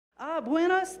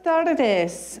Buenas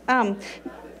tardes.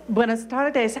 Buenas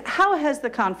tardes. How has the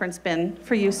conference been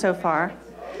for you so far?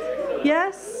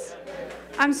 Yes?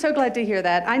 I'm so glad to hear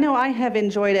that. I know I have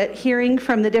enjoyed it, hearing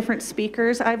from the different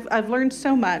speakers. I've learned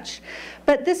so much.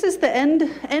 But this is the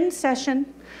end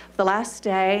session, the last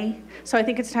day, so I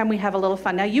think it's time we have a little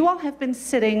fun. Now, you all have been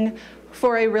sitting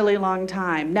for a really long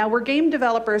time. Now, we're game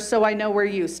developers, so I know we're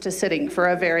used to sitting for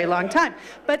a very long time.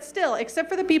 But still, except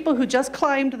for the people who just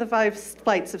climbed the 5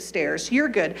 flights of stairs, you're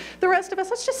good. The rest of us,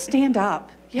 let's just stand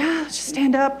up. Yeah, let's just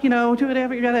stand up, you know, do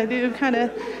whatever you gotta do, kind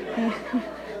of.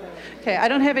 Okay, I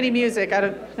don't have any music. I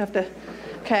don't have to.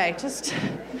 Okay, just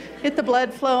get the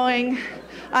blood flowing.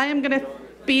 I am gonna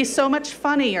be so much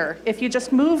funnier if you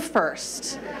just move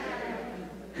first.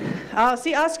 Oh,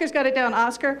 see, Oscar's got it down.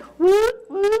 Oscar, woo,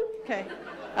 woo. Okay,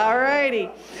 all righty.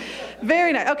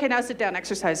 Very nice. Okay, now sit down,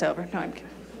 exercise over. No, I'm kidding.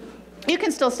 You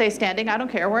can still stay standing, I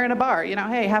don't care. We're in a bar, you know,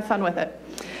 hey, have fun with it.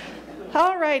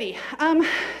 All righty,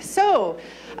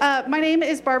 my name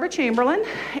is Barbara Chamberlin,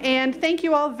 and thank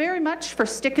you all very much for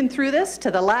sticking through this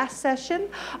to the last session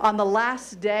on the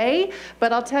last day.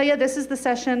 But I'll tell you, this is the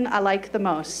session I like the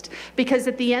most, because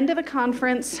at the end of a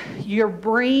conference, your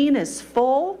brain is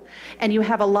full, and you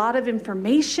have a lot of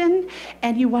information,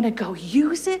 and you want to go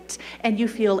use it, and you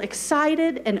feel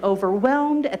excited and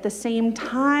overwhelmed at the same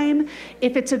time.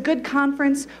 If it's a good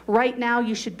conference, right now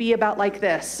you should be about like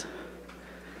this.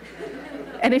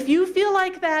 And if you feel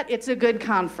like that, it's a good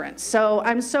conference. So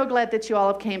I'm so glad that you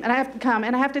all have came. And I have to come,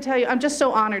 and I have to tell you, I'm just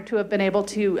so honored to have been able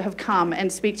to have come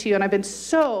and speak to you. And I've been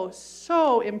so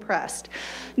impressed,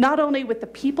 not only with the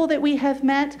people that we have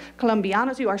met,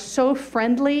 Colombianos, you are so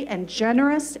friendly and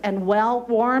generous and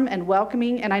warm and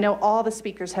welcoming, and I know all the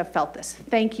speakers have felt this.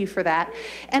 Thank you for that.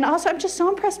 And also, I'm just so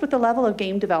impressed with the level of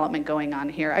game development going on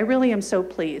here. I really am so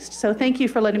pleased. So thank you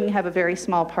for letting me have a very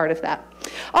small part of that.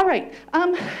 All right,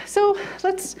 so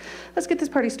let's get this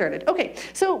party started. Okay,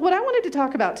 so what I wanted to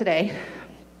talk about today,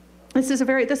 this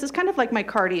is kind of like my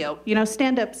cardio. You know,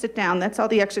 stand up, sit down, that's all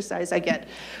the exercise I get.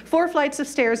 4 flights of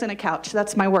stairs and a couch,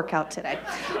 that's my workout today.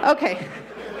 Okay.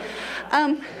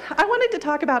 I wanted to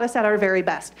talk about us at our very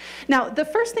best. Now, the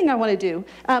first thing I want to do,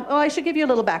 well, I should give you a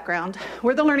little background.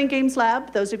 We're the Learning Games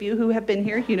Lab. Those of you who have been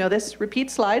here, you know this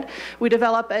repeat slide. We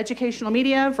develop educational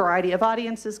media, variety of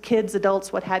audiences, kids,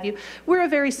 adults, what have you. We're a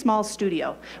very small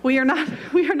studio. We are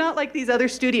not like these other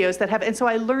studios that have, and so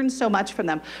I learned so much from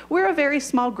them. We're a very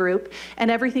small group,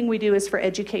 and everything we do is for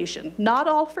education. Not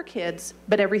all for kids,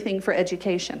 but everything for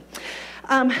education.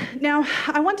 Now,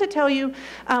 I want to tell you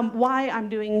why I'm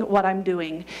doing what I'm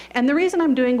doing. And the reason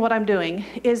I'm doing what I'm doing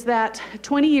is that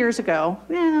 20 years ago,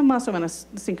 más o menos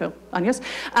 5 años,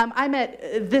 I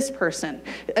met this person,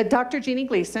 Dr. Jeannie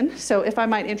Gleason. So if I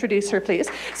might introduce her, please.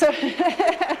 So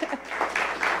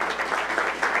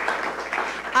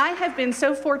I have been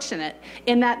so fortunate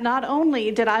in that not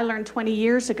only did I learn 20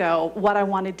 years ago what I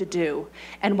wanted to do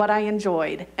and what I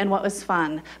enjoyed and what was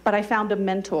fun, but I found a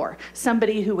mentor,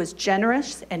 somebody who was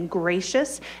generous and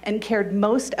gracious and cared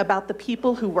most about the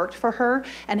people who worked for her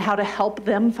and how to help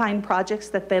them find projects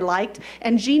that they liked.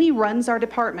 And Jeannie runs our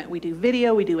department. We do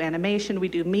video, we do animation, we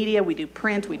do media, we do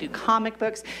print, we do comic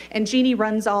books, and Jeannie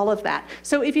runs all of that.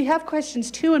 So if you have questions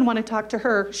too and want to talk to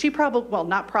her, she probably, well,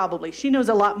 not probably, she knows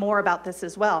a lot more about this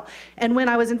as well. And when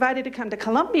I was invited to come to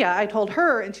Colombia, I told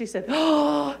her, and she said,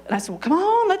 oh, and I said, well, come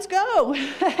on, let's go.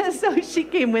 So she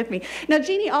came with me. Now,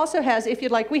 Jeannie also has, if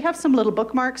you'd like, we have some little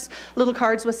bookmarks, little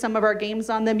cards with some of our games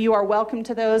on them. You are welcome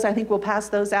to those. I think we'll pass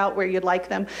those out where you'd like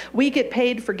them. We get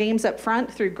paid for games up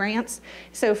front through grants.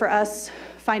 So for us,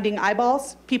 finding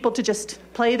eyeballs, people to just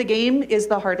play the game is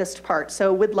the hardest part.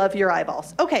 So we'd love your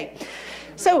eyeballs. Okay,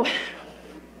 so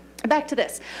back to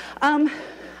this.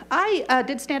 I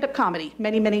did stand-up comedy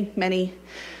many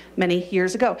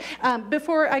years ago,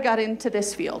 before I got into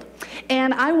this field.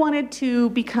 And I wanted to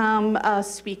become a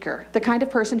speaker, the kind of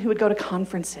person who would go to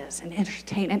conferences and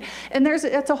entertain. And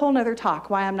it's a whole nother talk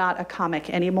why I'm not a comic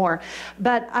anymore.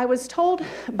 But I was told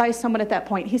by someone at that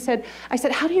point, I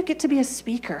said, how do you get to be a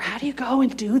speaker? How do you go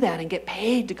and do that and get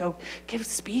paid to go give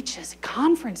speeches at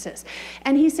conferences?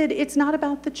 And he said, it's not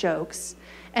about the jokes.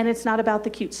 And it's not about the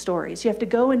cute stories. You have to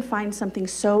go and find something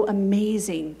so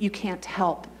amazing you can't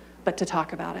help but to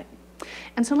talk about it.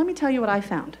 And so let me tell you what I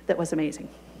found that was amazing.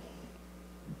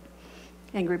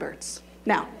 Angry Birds.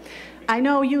 Now, I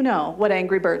know you know what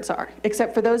Angry Birds are,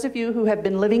 except for those of you who have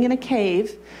been living in a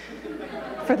cave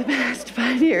for the past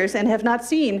 5 years and have not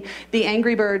seen the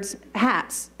Angry Birds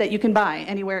hats that you can buy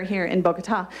anywhere here in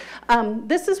Bogota.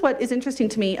 This is what is interesting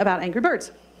to me about Angry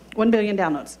Birds. 1 billion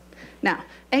downloads. Now,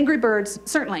 Angry Birds,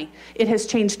 certainly, it has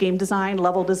changed game design,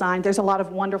 level design. There's a lot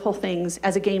of wonderful things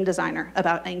as a game designer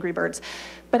about Angry Birds.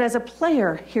 But as a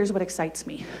player, here's what excites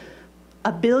me.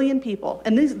 1 billion people,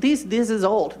 and this is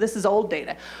old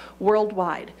data,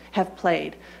 worldwide have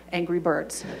played Angry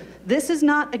Birds. This is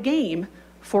not a game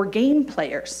for game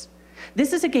players.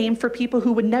 This is a game for people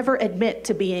who would never admit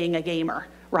to being a gamer,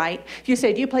 right? If you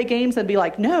say, do you play games? They'd be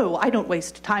like, no, I don't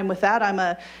waste time with that. I'm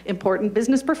an important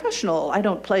business professional. I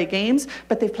don't play games,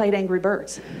 but they've played Angry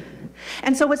Birds.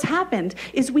 And so what's happened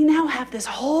is we now have this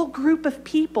whole group of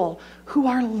people who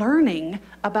are learning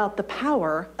about the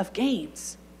power of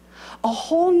games. A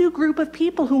whole new group of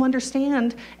people who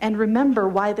understand and remember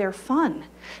why they're fun.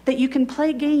 That you can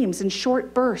play games in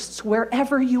short bursts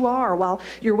wherever you are while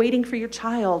you're waiting for your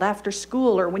child after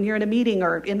school or when you're in a meeting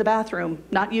or in the bathroom.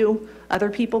 Not you. Other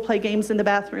people play games in the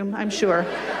bathroom, I'm sure.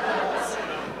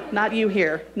 Not you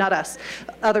here, not us,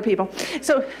 other people.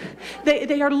 So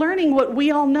they are learning what we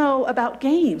all know about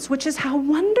games, which is how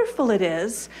wonderful it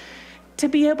is to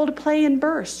be able to play in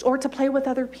bursts, or to play with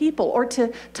other people, or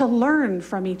to learn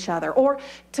from each other, or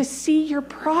to see your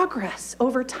progress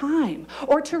over time,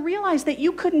 or to realize that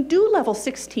you couldn't do level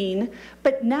 16,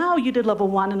 but now you did level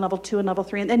 1 and level 2 and level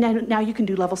 3, and then now you can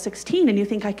do level 16, and you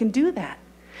think, I can do that.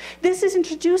 This is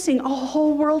introducing a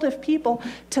whole world of people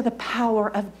to the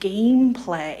power of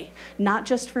gameplay, not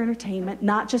just for entertainment,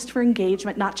 not just for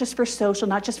engagement, not just for social,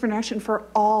 not just for interaction, for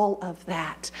all of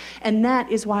that. And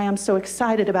that is why I'm so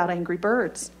excited about Angry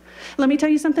Birds. Let me tell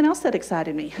you something else that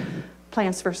excited me.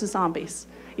 Plants vs. Zombies.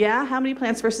 Yeah, how many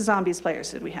Plants vs. Zombies players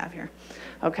did we have here?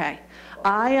 Okay.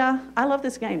 I love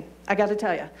this game, I got to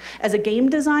tell you. As a game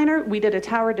designer, we did a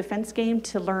tower defense game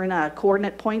to learn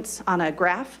coordinate points on a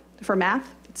graph for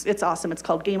math. It's awesome. It's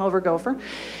called Game Over Gopher.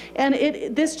 And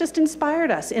this just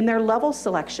inspired us in their level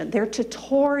selection. Their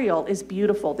tutorial is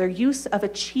beautiful. Their use of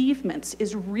achievements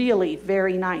is really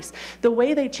very nice. The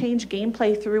way they change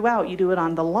gameplay throughout, you do it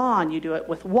on the lawn, you do it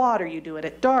with water, you do it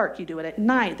at dark, you do it at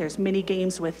night. There's mini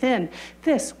games within.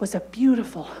 This was a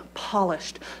beautiful,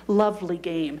 polished, lovely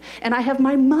game. And I have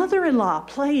my mother-in-law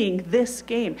playing this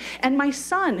game. And my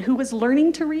son, who was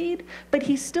learning to read, but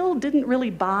he still didn't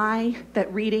really buy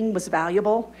that reading was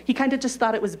valuable. He kind of just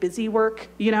thought it was busy work,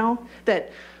 you know,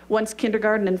 that once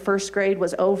kindergarten and first grade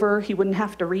was over, he wouldn't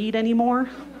have to read anymore.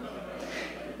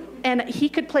 And he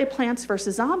could play Plants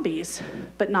vs. Zombies,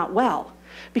 but not well.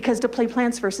 Because to play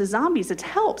Plants vs. Zombies, it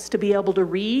helps to be able to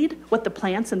read what the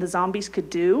plants and the zombies could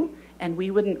do, and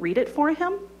we wouldn't read it for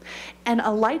him. And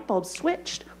a light bulb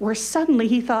switched where suddenly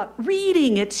he thought,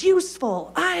 reading, it's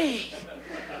useful, aye.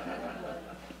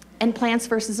 And Plants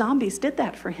vs. Zombies did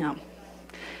that for him.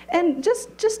 And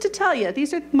just to tell you,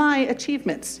 these are my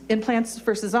achievements in Plants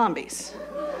vs. Zombies.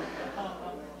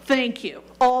 Thank you,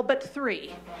 all but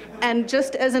 3. And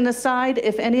just as an aside,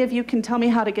 if any of you can tell me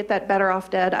how to get that better off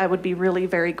dead, I would be really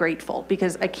very grateful,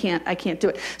 because I can't do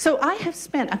it. So I have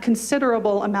spent a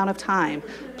considerable amount of time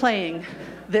playing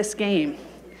this game.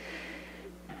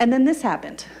 And then this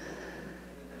happened.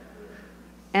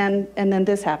 And then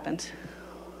this happened.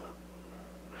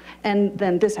 And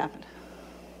then this happened.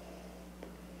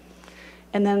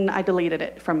 And then I deleted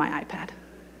it from my iPad.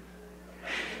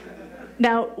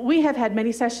 Now, we have had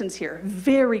many sessions here,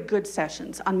 very good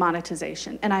sessions on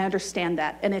monetization, and I understand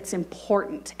that, and it's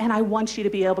important. And I want you to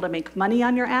be able to make money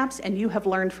on your apps, and you have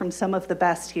learned from some of the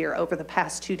best here over the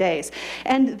past 2 days.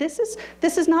 And this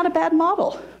is not a bad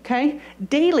model, okay?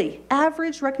 Daily,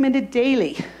 average recommended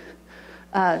daily,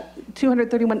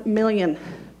 231 million,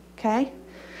 okay?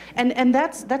 And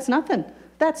that's nothing.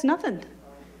 That's nothing.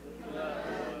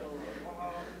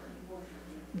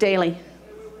 Daily.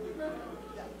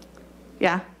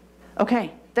 Yeah,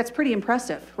 okay, that's pretty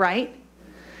impressive, right?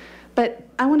 But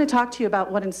I want to talk to you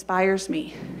about what inspires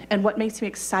me and what makes me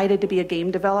excited to be a game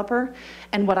developer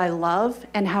and what I love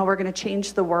and how we're going to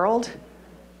change the world.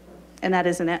 And that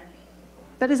isn't it.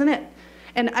 That isn't it.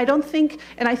 And I think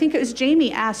it was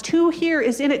Jamie asked, who here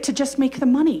is in it to just make the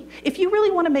money? If you really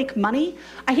want to make money,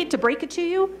 I hate to break it to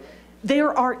you,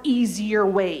 there are easier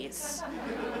ways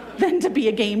than to be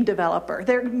a game developer.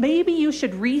 Maybe you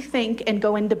should rethink and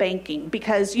go into banking,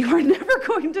 because you are never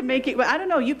going to make it. I don't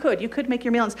know, you could make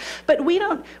your millions. But we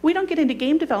don't get into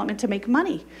game development to make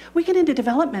money. We get into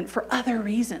development for other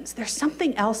reasons. There's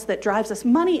something else that drives us.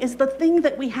 Money is the thing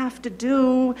that we have to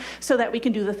do so that we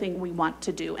can do the thing we want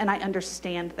to do, and I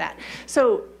understand that.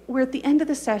 So we're at the end of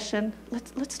the session.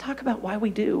 Let's talk about why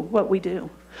we do what we do.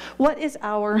 What is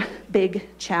our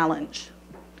big challenge?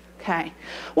 Okay.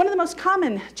 One of the most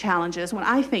common challenges when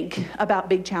I think about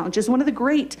big challenges, one of the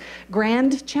great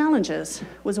grand challenges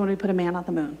was when we put a man on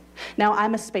the moon. Now,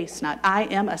 I'm a space nut. I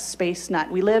am a space nut.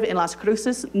 We live in Las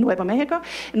Cruces, Nuevo Mexico,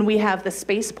 and we have the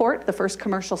spaceport, the first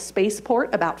commercial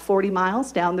spaceport, about 40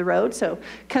 miles down the road. So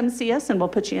come see us and we'll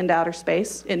put you into outer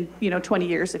space in, 20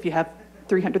 years if you have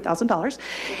 $300,000.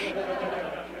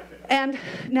 And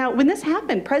now, when this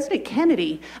happened, President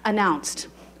Kennedy announced,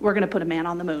 we're going to put a man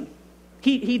on the moon.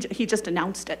 He just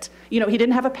announced it. He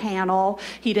didn't have a panel.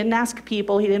 He didn't ask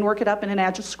people. He didn't work it up in an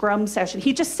Agile Scrum session.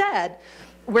 He just said,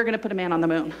 we're going to put a man on the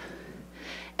moon.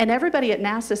 And everybody at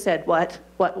NASA said, what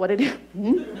did he?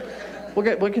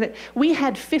 We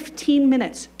had 15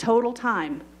 minutes total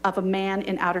time of a man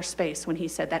in outer space when he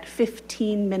said that,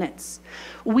 15 minutes.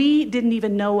 We didn't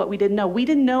even know what we didn't know. We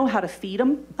didn't know how to feed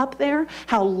him up there,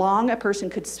 how long a person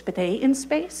could stay in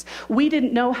space. We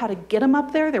didn't know how to get him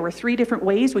up there. There were 3 different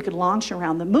ways we could launch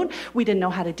around the moon. We didn't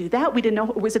know how to do that. We didn't know,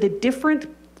 was it a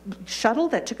different shuttle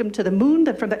that took him to the moon?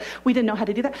 We didn't know how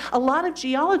to do that. A lot of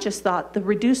geologists thought the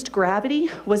reduced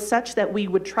gravity was such that we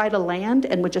would try to land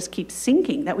and would just keep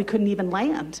sinking, that we couldn't even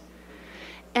land.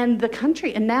 And the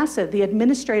country, and NASA, the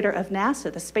administrator of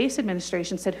NASA, the Space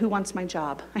Administration said, who wants my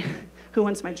job? Who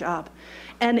wants my job?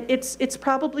 And it's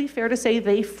probably fair to say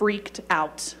they freaked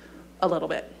out a little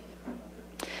bit.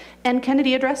 And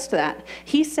Kennedy addressed that.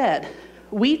 He said,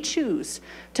 we choose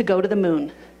to go to the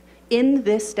moon in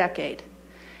this decade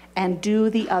and do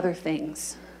the other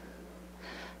things,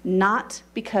 not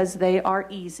because they are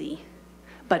easy,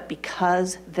 but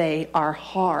because they are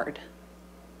hard.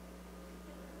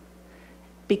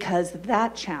 Because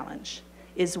that challenge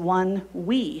is one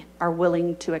we are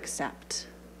willing to accept.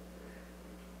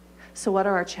 So what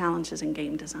are our challenges in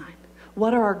game design?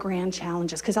 What are our grand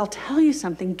challenges? Because I'll tell you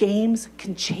something, games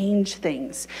can change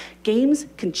things. Games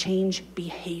can change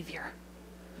behavior.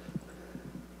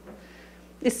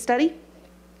 This study,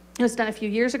 it was done a few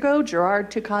years ago.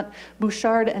 Gerard, Toucot,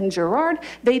 Bouchard, and Gerard,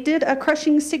 they did a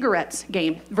crushing cigarettes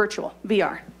game, virtual,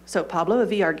 VR. So Pablo, a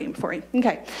VR game for you.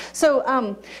 Okay,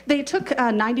 so they took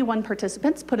 91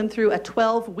 participants, put them through a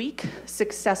 12-week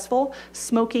successful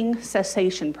smoking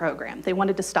cessation program. They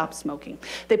wanted to stop smoking.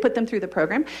 They put them through the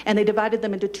program, and they divided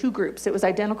them into 2 groups. It was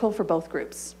identical for both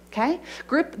groups. Okay,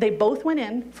 they both went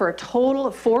in for a total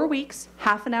of 4 weeks,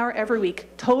 half an hour every week,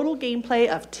 total gameplay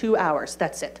of 2 hours.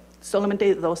 That's it.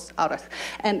 Solamente 2 horas.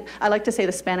 And I like to say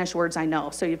the Spanish words I know,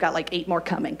 so you've got like 8 more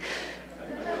coming.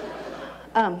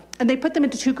 And they put them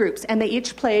into 2 groups, and they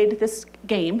each played this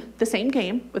game, the same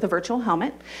game, with a virtual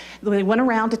helmet. They went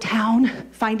around a town,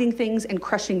 finding things and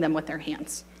crushing them with their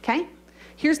hands, okay?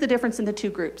 Here's the difference in the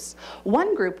 2 groups.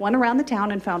 One group went around the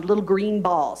town and found little green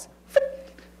balls.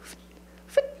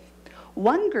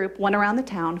 One group went around the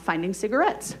town finding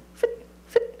cigarettes.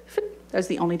 That's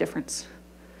the only difference.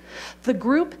 The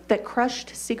group that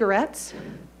crushed cigarettes,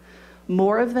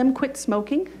 more of them quit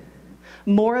smoking.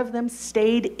 More of them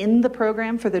stayed in the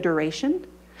program for the duration.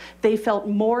 They felt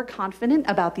more confident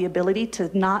about the ability to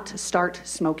not start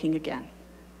smoking again.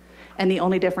 And the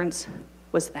only difference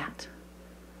was that.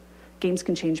 Games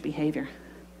can change behavior.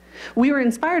 We were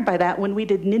inspired by that when we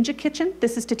did Ninja Kitchen.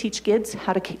 This is to teach kids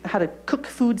how to cook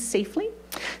food safely.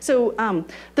 So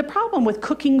the problem with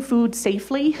cooking food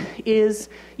safely is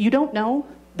you don't know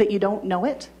that you don't know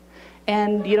it,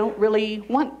 and you don't really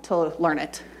want to learn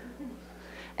it.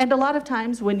 And a lot of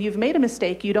times when you've made a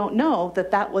mistake, you don't know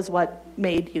that that was what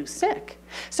made you sick.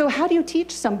 So how do you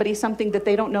teach somebody something that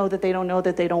they don't know, that they don't know,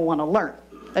 that they don't want to learn?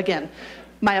 Again,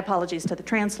 my apologies to the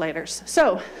translators.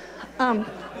 So,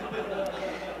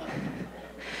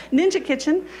 Ninja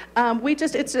Kitchen,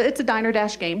 it's a diner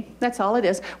dash game. That's all it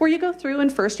is. Where you go through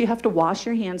and first you have to wash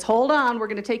your hands. Hold on, we're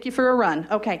going to take you for a run.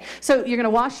 Okay, so you're going to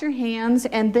wash your hands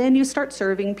and then you start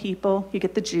serving people. You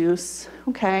get the juice,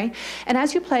 okay? And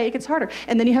as you play, it gets harder.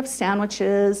 And then you have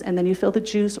sandwiches and then you fill the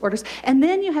juice orders. And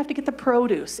then you have to get the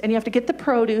produce. And you have to get the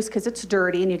produce because it's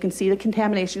dirty and you can see the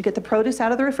contamination. You get the produce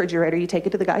out of the refrigerator. You take it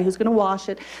to the guy who's going to wash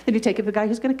it. Then you take it to the guy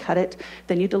who's going to cut it.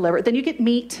 Then you deliver it. Then you get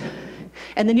meat.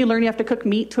 And then you learn you have to cook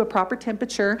meat to a proper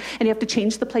temperature, and you have to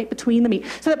change the plate between the meat.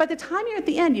 So that by the time you're at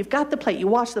the end, you've got the plate, you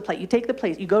wash the plate, you take the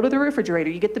plate, you go to the refrigerator,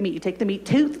 you get the meat, you take the meat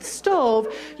to the stove,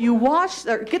 you wash,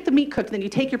 or get the meat cooked, then you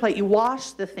take your plate, you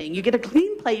wash the thing, you get a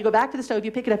clean plate, you go back to the stove,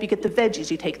 you pick it up, you get the veggies,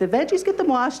 you take the veggies, get them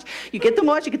washed, you get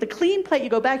the clean plate, you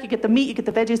go back, you get the meat, you get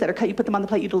the veggies that are cut, you put them on the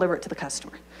plate, you deliver it to the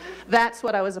customer. That's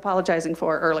what I was apologizing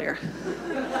for earlier.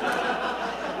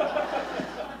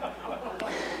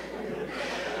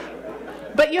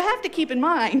 But you have to keep in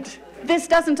mind, this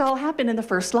doesn't all happen in the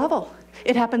first level.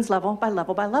 It happens level by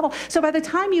level by level. So by the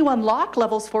time you unlock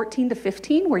levels 14 to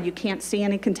 15, where you can't see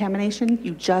any contamination,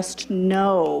 you just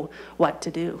know what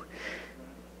to do.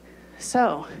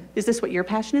 So, is this what your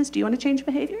passion is? Do you want to change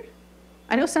behavior?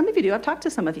 I know some of you do. I've talked to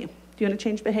some of you. Do you want to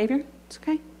change behavior? It's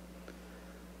okay.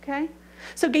 Okay.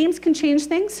 So games can change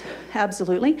things?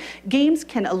 Absolutely. Games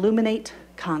can illuminate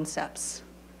concepts.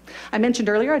 I mentioned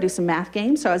earlier I do some math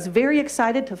games, so I was very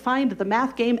excited to find the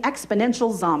math game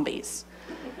Exponential Zombies,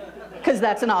 because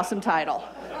that's an awesome title,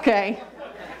 okay?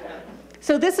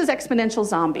 So this is Exponential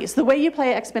Zombies. The way you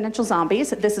play Exponential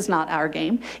Zombies, this is not our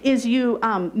game, is you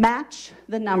match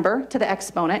the number to the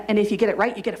exponent, and if you get it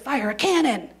right, you get to fire a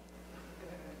cannon.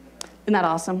 Isn't that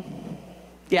awesome?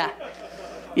 Yeah.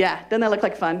 Yeah, doesn't that look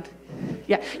like fun?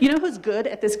 Yeah. You know who's good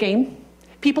at this game?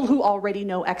 People who already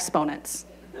know exponents.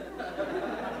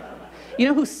 You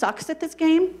know who sucks at this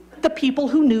game? The people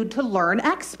who need to learn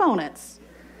exponents.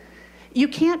 You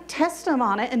can't test them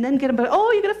on it and then get them, but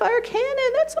oh, you're going to fire a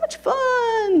cannon. That's so much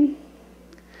fun.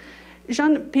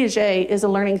 Jean Piaget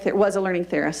was a learning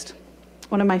theorist,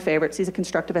 one of my favorites. He's a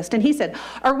constructivist. And he said,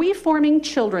 are we forming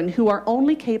children who are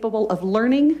only capable of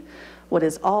learning what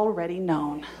is already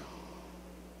known?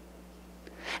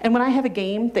 And when I have a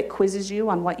game that quizzes you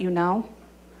on what you know,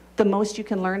 the most you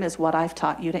can learn is what I've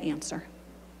taught you to answer.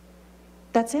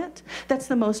 That's it. That's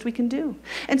the most we can do.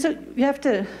 And so you have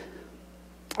to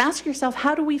ask yourself,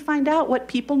 how do we find out what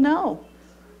people know?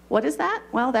 What is that?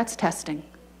 Well, that's testing.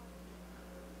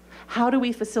 How do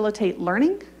we facilitate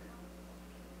learning?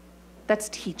 That's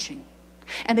teaching.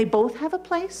 And they both have a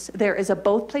place. There is a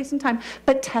both place and time.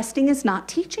 But testing is not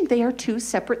teaching. They are two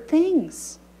separate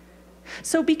things.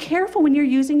 So be careful when you're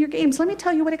using your games. Let me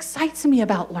tell you what excites me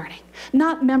about learning.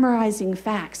 Not memorizing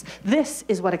facts. This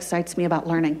is what excites me about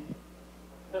learning.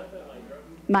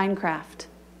 Minecraft.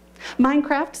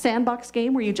 Minecraft, sandbox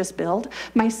game where you just build.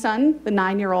 My son, the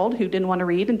 9-year-old who didn't want to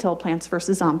read until Plants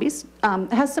vs. Zombies,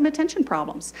 has some attention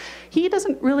problems. He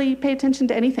doesn't really pay attention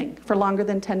to anything for longer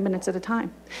than 10 minutes at a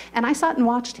time. And I sat and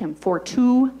watched him for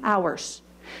 2 hours.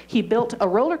 He built a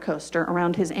roller coaster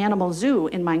around his animal zoo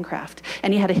in Minecraft.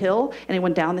 And he had a hill, and he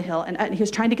went down the hill, and he was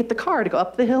trying to get the car to go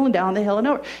up the hill and down the hill and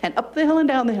over, and up the hill and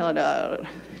down the hill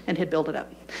and he'd build it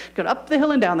up. Go up the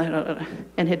hill and down the hill,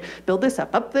 and he'd build this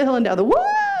up the hill and down the, woo!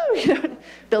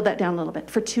 Build that down a little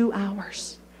bit. For 2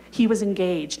 hours, he was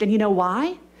engaged. And you know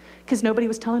why? Because nobody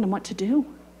was telling him what to do.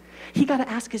 He got to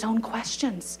ask his own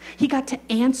questions. He got to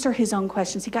answer his own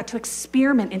questions. He got to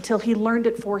experiment until he learned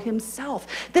it for himself.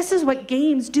 This is what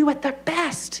games do at their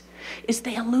best, is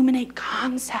they illuminate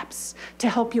concepts to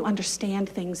help you understand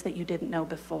things that you didn't know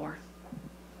before.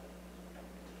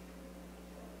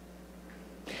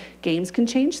 Games can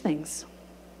change things.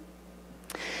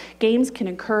 Games can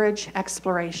encourage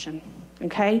exploration,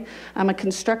 okay? I'm a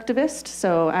constructivist,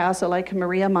 so I also like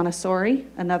Maria Montessori,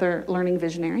 another learning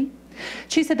visionary.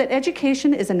 She said that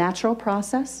education is a natural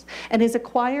process and is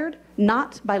acquired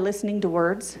not by listening to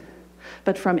words,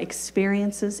 but from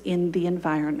experiences in the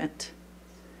environment.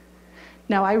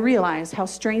 Now, I realize how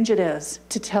strange it is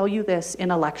to tell you this in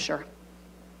a lecture,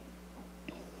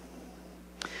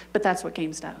 but that's what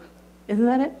games do. Isn't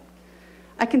that it?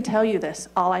 I can tell you this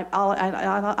all I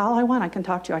want. I can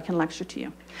talk to you. I can lecture to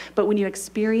you. But when you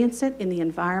experience it in the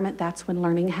environment, that's when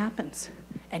learning happens.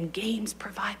 And games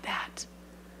provide that.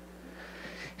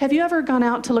 Have you ever gone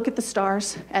out to look at the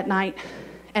stars at night,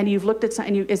 and you've looked at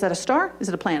something, is that a star? Is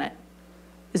it a planet?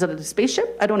 Is it a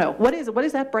spaceship? I don't know. What is it? What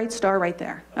is that bright star right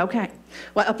there? Okay.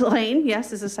 Well, a plane,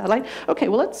 yes, is a satellite. Okay,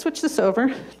 well, let's switch this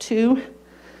over to,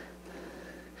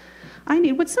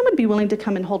 would someone be willing to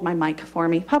come and hold my mic for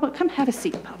me? Pablo, come have a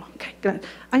seat, Pablo. Okay, good.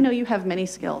 I know you have many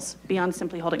skills beyond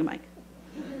simply holding a mic.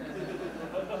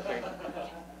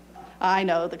 I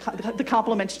know, the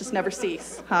compliments just never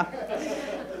cease, huh?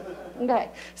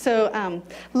 Okay, so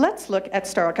let's look at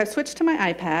Starwalk. I've switched to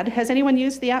my iPad. Has anyone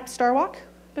used the app Starwalk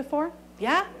before?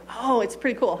 Yeah? Oh, it's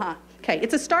pretty cool, huh? Okay,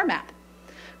 it's a star map.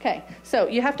 Okay, so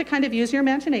you have to kind of use your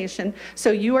imagination.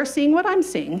 So you are seeing what I'm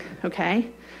seeing,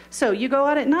 okay? So you go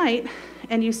out at night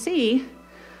and you see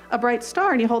a bright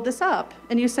star and you hold this up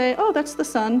and you say, oh, that's the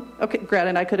sun. Okay,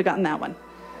 granted, I could have gotten that one.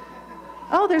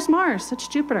 Oh, there's Mars, that's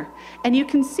Jupiter. And you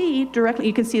can see directly,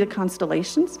 you can see the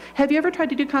constellations. Have you ever tried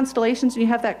to do constellations and you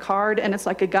have that card and it's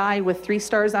like a guy with 3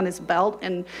 stars on his belt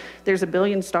and there's a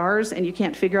billion stars and you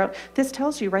can't figure out? This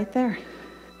tells you right there.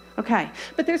 Okay,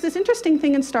 but there's this interesting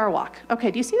thing in Starwalk.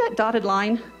 Okay, do you see that dotted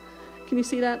line? Can you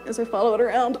see that as I follow it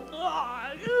around?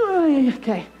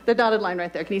 Okay, the dotted line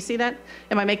right there. Can you see that?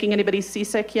 Am I making anybody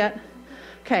seasick yet?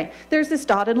 Okay, there's this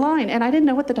dotted line, and I didn't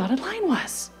know what the dotted line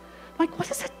was. like,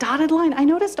 what is a dotted line? I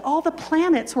noticed all the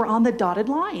planets were on the dotted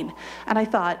line. And I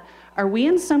thought, are we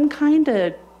in some kind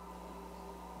of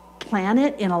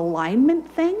planet in alignment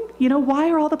thing? You know, why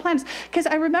are all the planets? Because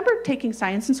I remember taking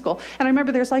science in school, and I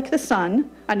remember there's like the sun.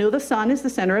 I know the sun is the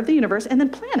center of the universe, and then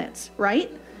planets,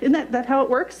 right? Isn't that how it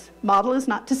works? Model is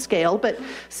not to scale, but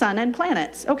sun and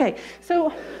planets. Okay, so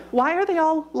why are they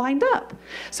all lined up?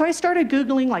 So I started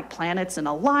Googling like planets in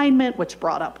alignment, which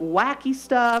brought up wacky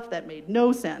stuff that made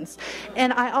no sense.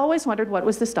 And I always wondered what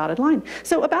was this dotted line.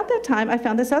 So about that time, I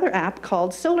found this other app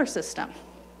called Solar System.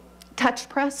 Touch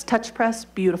Press,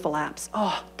 beautiful apps.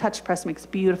 Oh, Touch Press makes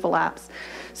beautiful apps.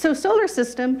 So Solar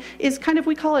System is kind of,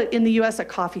 we call it in the US a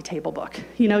coffee table book.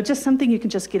 You know, just something you can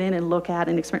just get in and look at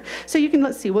and experience. So you can,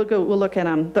 let's see, we'll look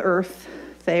at the Earth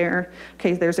there.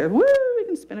 Okay, there's there, woo, we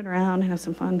can spin it around and have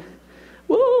some fun.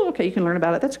 Woo, okay, you can learn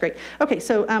about it, that's great. Okay,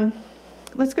 so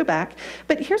let's go back.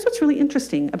 But here's what's really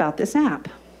interesting about this app.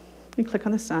 You click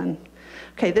on the sun.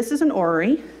 Okay, this is an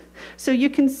orrery. So you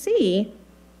can see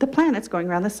the planets going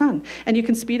around the sun. And you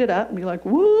can speed it up and be like,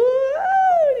 woo,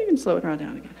 you can slow it down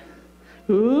again.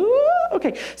 Woo,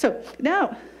 okay, so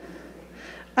now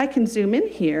I can zoom in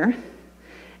here,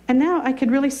 and now I can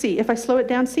really see, if I slow it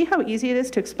down, see how easy it is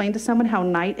to explain to someone how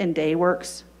night and day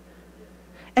works?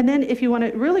 And then if you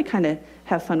want to really kind of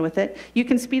have fun with it, you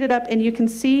can speed it up and you can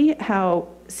see how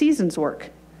seasons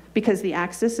work, because the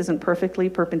axis isn't perfectly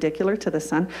perpendicular to the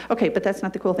sun. Okay, but that's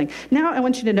not the cool thing. Now I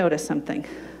want you to notice something.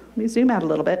 Let me zoom out a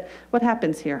little bit. What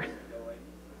happens here?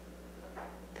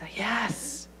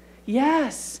 Yes,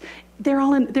 yes. They're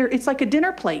all in there. It's like a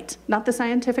dinner plate, not the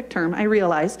scientific term, I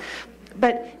realize.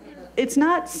 But it's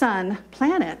not sun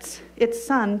planets, it's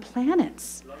sun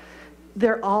planets.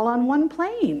 They're all on one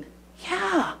plane.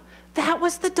 Yeah, that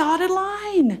was the dotted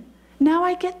line. Now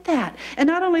I get that. And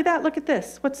not only that, look at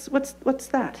this. What's that? What's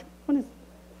that?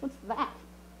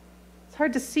 It's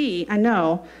hard to see, I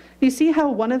know. You see how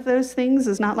one of those things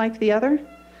is not like the other?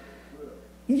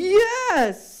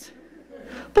 Yes!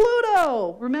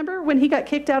 Pluto! Remember when he got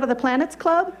kicked out of the Planets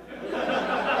Club?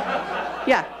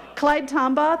 Yeah, Clyde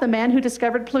Tombaugh, the man who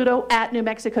discovered Pluto at New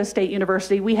Mexico State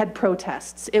University, we had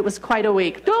protests. It was quite a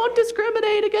week. Don't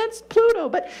discriminate against Pluto.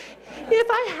 But if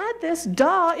I had this,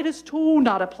 duh, it is too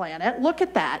not a planet. Look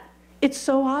at that. It's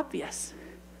so obvious.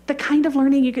 The kind of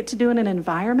learning you get to do in an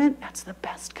environment, that's the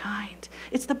best kind.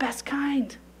 It's the best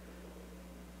kind.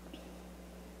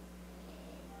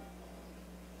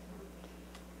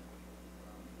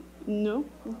 No,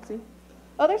 let's see.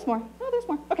 Oh, there's more. Oh, there's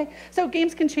more. Okay, so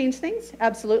games can change things,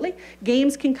 absolutely.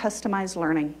 Games can customize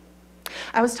learning.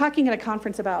 I was talking at a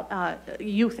conference about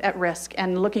youth at risk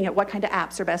and looking at what kind of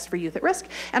apps are best for youth at risk.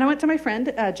 And I went to my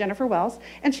friend, Jennifer Wells,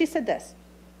 and she said this.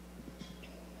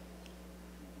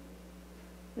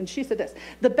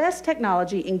 The best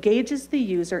technology engages the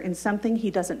user in something he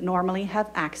doesn't normally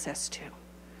have access to.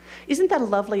 Isn't that a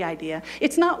lovely idea?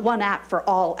 It's not one app for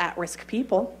all at-risk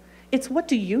people. It's what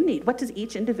do you need? What does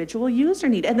each individual user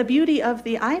need? And the beauty of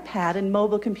the iPad and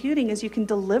mobile computing is you can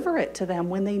deliver it to them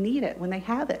when they need it, when they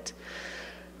have it.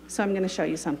 So I'm going to show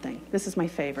you something. This is my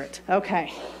favorite.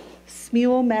 Okay,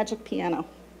 Smule Magic Piano.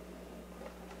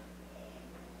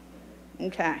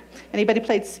 Okay, anybody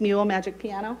played Smule Magic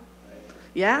Piano?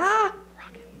 Yeah?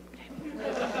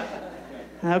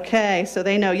 Okay, so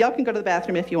they know. Y'all can go to the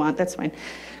bathroom if you want, that's fine.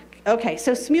 Okay,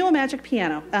 so Smule Magic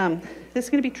Piano. This is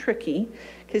going to be tricky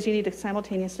because you need to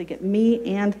simultaneously get me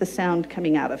and the sound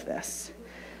coming out of this.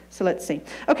 So let's see.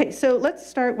 Okay, so let's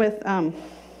start with,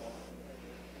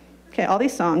 okay, all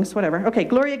these songs, whatever. Okay,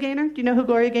 Gloria Gaynor. Do you know who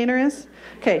Gloria Gaynor is?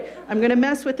 Okay, I'm going to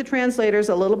mess with the translators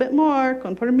a little bit more.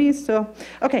 Con permiso.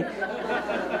 Okay.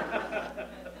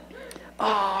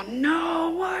 Oh,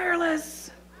 no,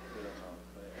 wireless.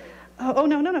 Oh,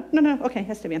 no. Okay,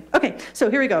 has to be in. Okay, so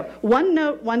here we go. One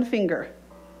note, one finger.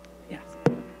 Yes.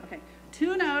 Okay,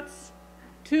 2 notes,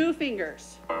 2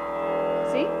 fingers.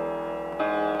 See?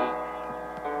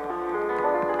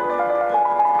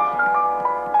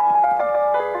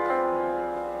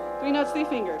 Three notes, 3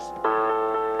 fingers.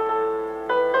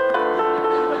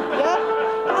 Yeah?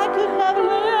 I could never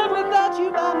live without you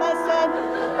by my side.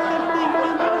 I'm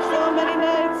thinking of so many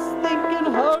nights, thinking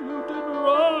how you did me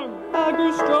wrong. I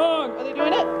grew strong. Are they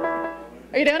doing it?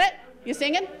 Are you doing it? You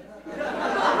singing?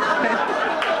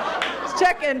 Just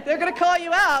checking. They're going to call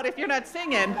you out if you're not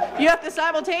singing. You have to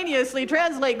simultaneously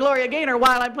translate Gloria Gaynor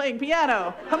while I'm playing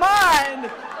piano. Come on.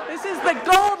 This is the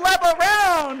gold level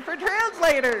round for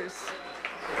translators.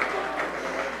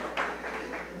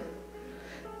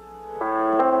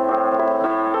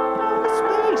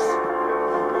 Space.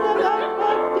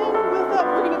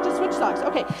 We're going to just switch songs.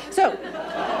 Okay, so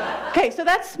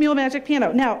that's Mule Magic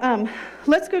Piano. Now,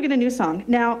 let's go get a new song.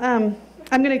 Now,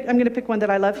 I'm gonna pick one that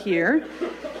I love here.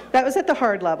 That was at the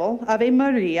hard level, Ave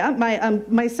Maria.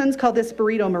 My sons call this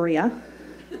Burrito Maria.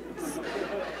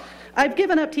 I've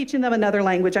given up teaching them another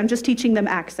language. I'm just teaching them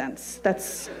accents.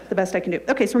 That's the best I can do.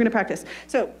 Okay, so we're gonna practice.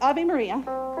 So, Ave Maria.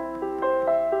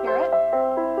 Hear it?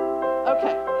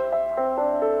 Okay.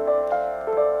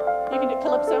 You can do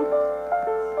calypso.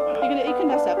 You can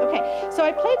mess up. Okay, so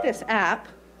I played this app,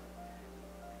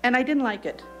 and I didn't like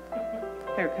it.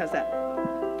 Here, how's that?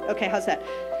 Okay, how's that?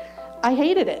 I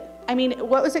hated it. I mean,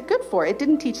 what was it good for? It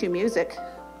didn't teach you music.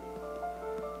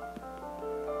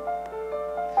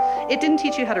 It didn't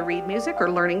teach you how to read music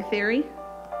or learning theory.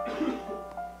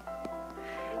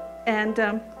 And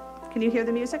can you hear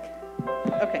the music?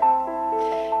 Okay.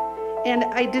 And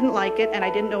I didn't like it, and I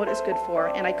didn't know what it was good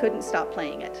for, and I couldn't stop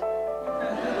playing it.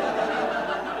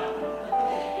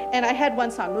 And I had one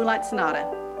song, Moonlight Sonata,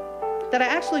 that I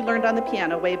actually learned on the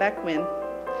piano way back when,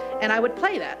 and I would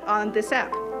play that on this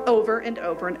app over and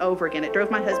over and over again. It drove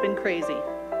my husband crazy.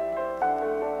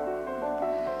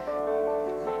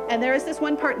 And there is this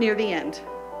one part near the end.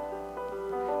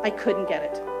 I couldn't get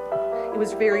it. It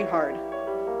was very hard.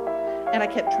 And I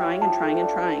kept trying and trying and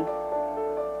trying.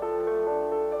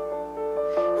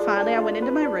 Finally, I went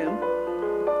into my room,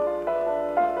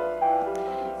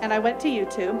 and I went to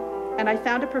YouTube, and I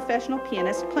found a professional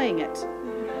pianist playing it.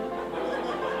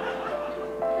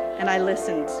 And I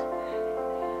listened.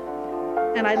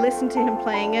 And I listened to him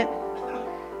playing it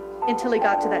until he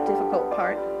got to that difficult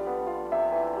part.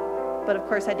 But of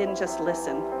course, I didn't just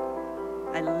listen.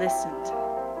 I listened.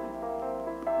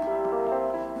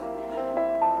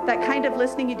 That kind of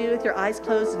listening you do with your eyes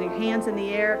closed and your hands in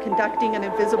the air, conducting an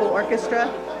invisible orchestra.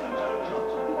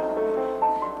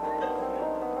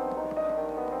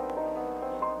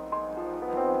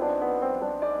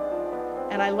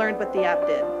 And I learned what the app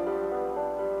did.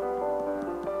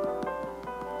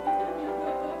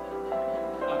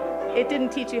 It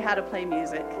didn't teach you how to play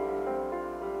music.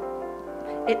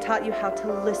 It taught you how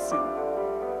to listen,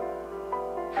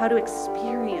 how to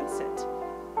experience it,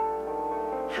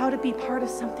 how to be part of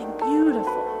something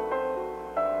beautiful.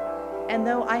 And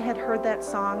though I had heard that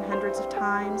song hundreds of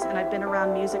times and I've been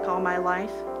around music all my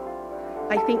life,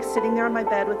 I think sitting there on my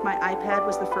bed with my iPad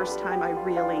was the first time I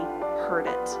really heard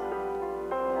it.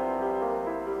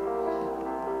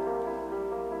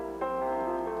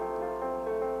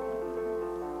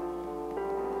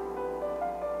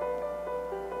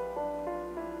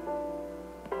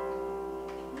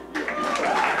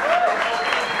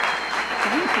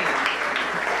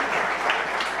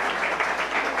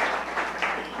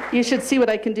 You should see what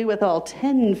I can do with all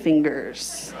 10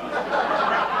 fingers.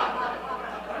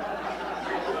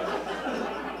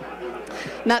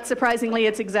 Not surprisingly,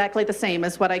 it's exactly the same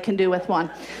as what I can do with one.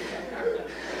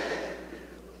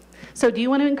 So do you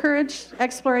want to encourage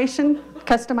exploration,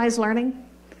 customized learning?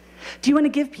 Do you want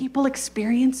to give people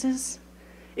experiences?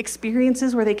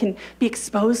 Experiences where they can be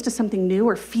exposed to something new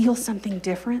or feel something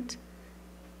different?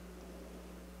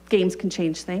 Games can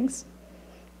change things.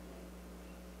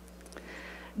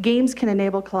 Games can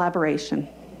enable collaboration.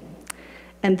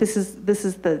 And this is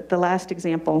the last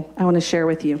example I want to share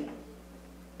with you.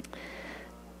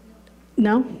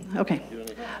 No? Okay.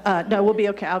 No, we'll be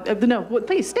okay. No,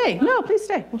 please stay. No, please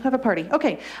stay. We'll have a party.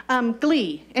 Okay.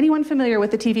 Glee. Anyone familiar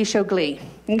with the TV show Glee?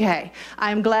 Okay.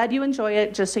 I'm glad you enjoy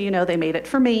it. Just so you know, they made it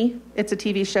for me. It's a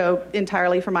TV show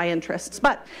entirely for my interests.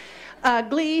 But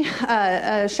Glee,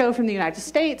 a show from the United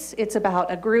States. It's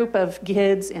about a group of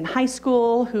kids in high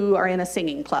school who are in a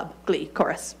singing club, Glee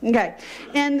chorus. Okay,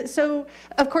 and so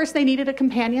of course they needed a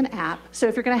companion app. So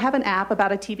if you're going to have an app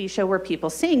about a TV show where people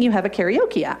sing, you have a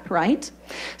karaoke app, right?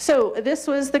 So this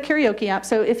was the karaoke app.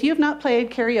 So if you've not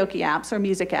played karaoke apps or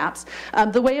music apps,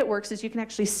 the way it works is you can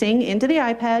actually sing into the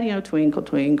iPad, you know, twinkle,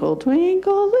 twinkle,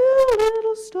 twinkle,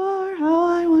 little star, how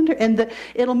I wonder, and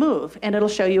it'll move and it'll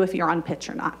show you if you're on pitch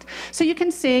or not. So you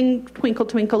can sing Twinkle,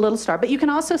 Twinkle, Little Star, but you can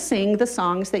also sing the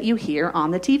songs that you hear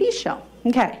on the TV show.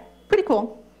 Okay, pretty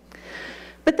cool.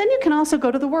 But then you can also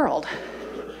go to the world,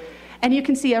 and you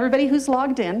can see everybody who's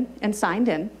logged in and signed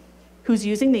in, who's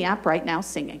using the app right now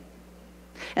singing.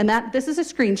 And this is a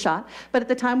screenshot, but at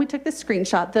the time we took this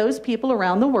screenshot, those people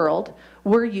around the world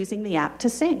were using the app to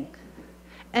sing.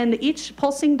 And each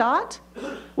pulsing dot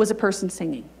was a person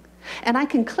singing. And I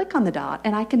can click on the dot,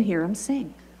 and I can hear them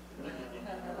sing.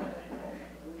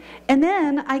 And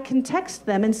then I can text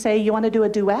them and say, you want to do a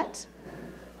duet?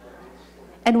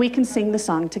 And we can sing the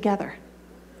song together.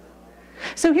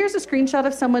 So here's a screenshot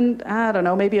of someone, I don't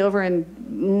know, maybe over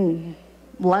in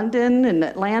London and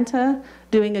Atlanta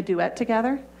doing a duet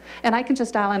together. And I can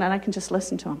just dial in and I can just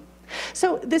listen to them.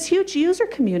 So this huge user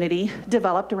community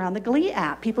developed around the Glee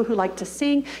app. People who like to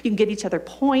sing, you can get each other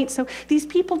points. So these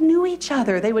people knew each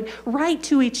other. They would write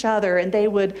to each other, and they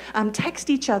would text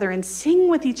each other and sing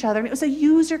with each other. And it was a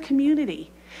user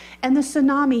community. And the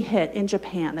tsunami hit in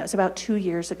Japan. That was about 2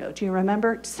 years ago. Do you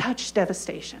remember? Such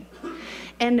devastation.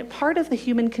 And part of the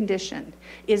human condition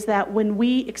is that when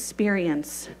we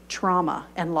experience trauma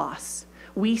and loss,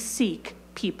 we seek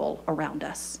people around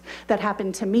us. That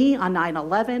happened to me on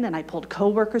 9/11, and I pulled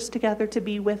coworkers together to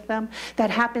be with them. That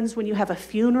happens when you have a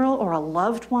funeral or a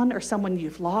loved one or someone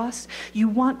you've lost. You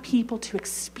want people to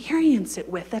experience it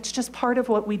with. That's just part of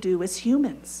what we do as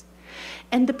humans.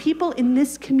 And the people in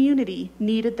this community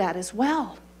needed that as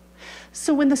well.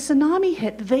 So when the tsunami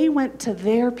hit, they went to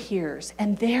their peers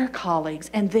and their colleagues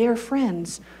and their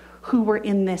friends who were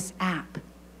in this app.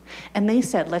 And they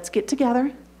said, let's get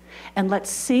together and let's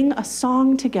sing a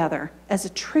song together as a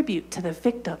tribute to the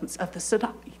victims of the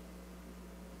tsunami.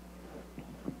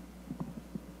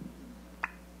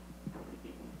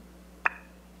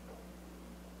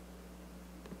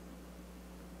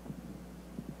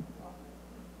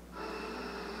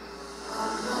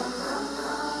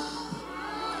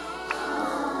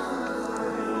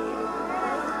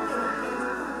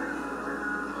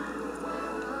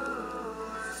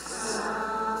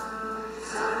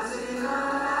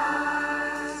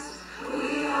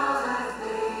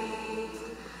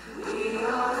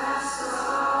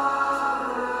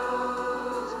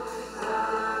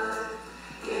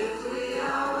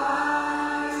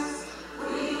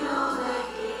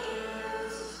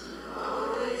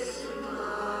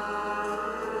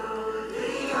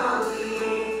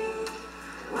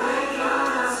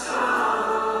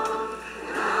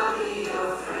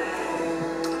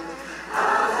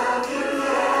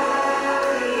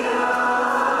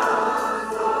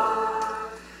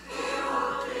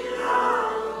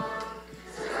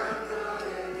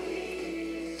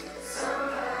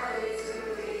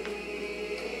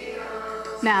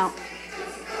 Now,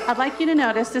 I'd like you to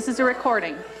notice this is a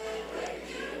recording.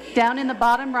 Down in the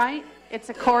bottom right, it's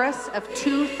a chorus of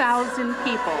 2,000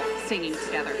 people singing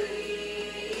together.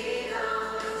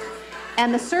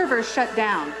 And the servers shut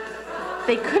down.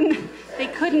 They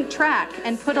couldn't track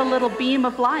and put a little beam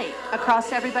of light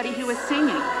across everybody who was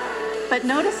singing. But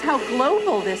notice how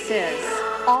global this is.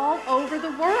 All over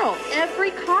the world,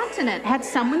 every continent had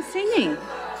someone singing.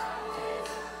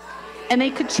 And they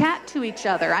could chat to each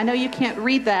other. I know you can't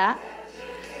read that.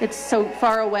 It's so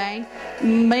far away.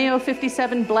 Mayo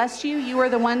 57 bless you. You are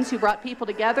the ones who brought people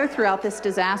together throughout this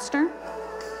disaster.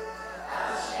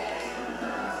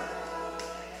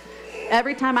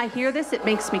 Every time I hear this, it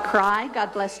makes me cry.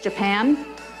 God bless Japan.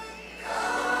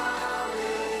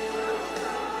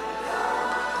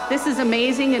 This is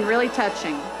amazing and really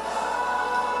touching.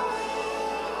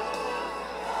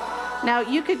 Now,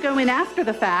 you could go in after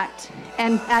the fact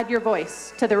and add your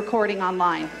voice to the recording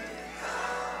online.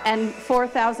 And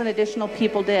 4,000 additional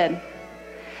people did.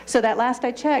 So that last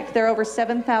I checked, there are over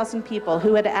 7,000 people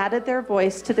who had added their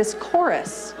voice to this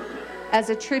chorus as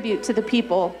a tribute to the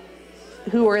people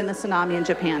who were in the tsunami in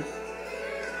Japan.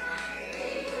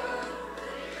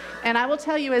 And I will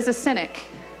tell you as a cynic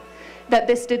that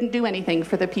this didn't do anything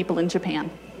for the people in Japan.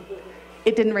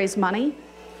 It didn't raise money.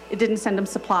 It didn't send them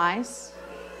supplies.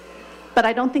 But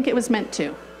I don't think it was meant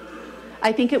to.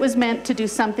 I think it was meant to do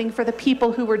something for the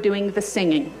people who were doing the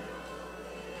singing.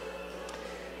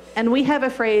 And we have a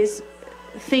phrase,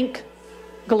 think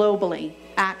globally,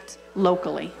 act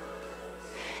locally.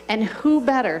 And who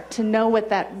better to know what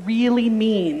that really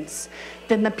means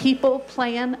than the people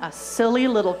playing a silly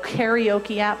little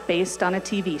karaoke app based on a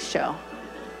TV show?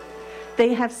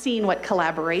 They have seen what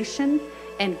collaboration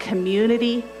and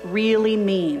community really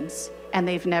means, and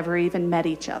they've never even met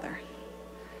each other.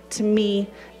 To me,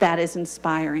 that is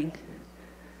inspiring.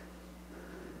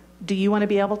 Do you want to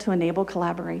be able to enable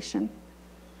collaboration?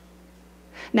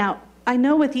 Now, I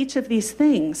know with each of these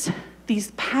things,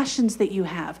 these passions that you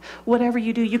have, whatever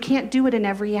you do, you can't do it in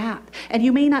every app. And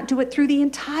you may not do it through the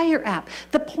entire app.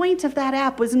 The point of that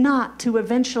app was not to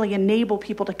eventually enable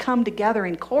people to come together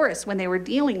in chorus when they were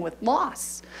dealing with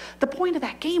loss. The point of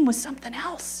that game was something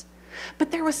else.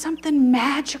 But there was something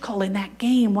magical in that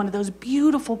game, one of those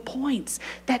beautiful points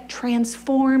that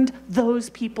transformed those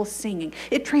people singing.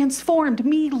 It transformed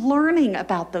me learning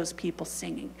about those people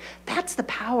singing. That's the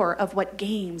power of what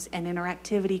games and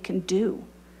interactivity can do.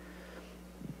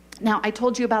 Now, I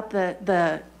told you about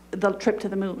the the trip to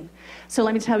the moon. So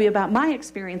let me tell you about my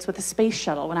experience with the space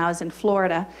shuttle when I was in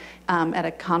Florida at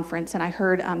a conference, and I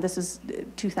heard, this is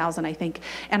 2000, I think,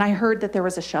 and I heard that there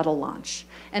was a shuttle launch.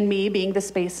 And me, being the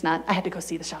space nut, I had to go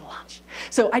see the shuttle launch.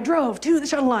 So I drove to the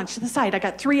shuttle launch, to the site. I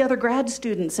got 3 other grad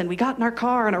students, and we got in our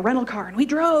car, in a rental car, and we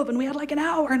drove, and we had like an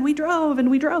hour, and we drove, and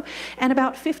we drove. And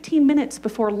about 15 minutes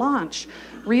before launch,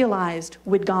 realized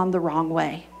we'd gone the wrong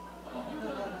way.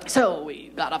 So we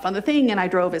got off on the thing, and I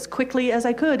drove as quickly as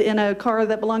I could in a car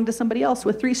that belonged to somebody else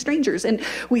with 3 strangers, and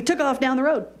we took off down the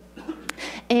road.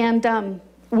 And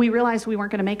we realized we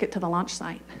weren't going to make it to the launch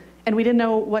site. And we didn't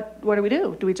know, what do we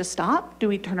do? Do we just stop? Do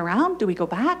we turn around? Do we go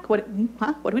back? What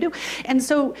do we do? And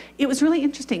so it was really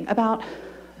interesting. About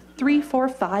 3, 4,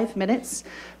 5 minutes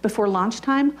before launch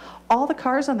time, all the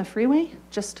cars on the freeway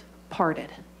just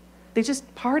parted. They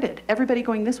just parted. Everybody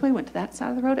going this way went to that side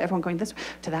of the road. Everyone going this way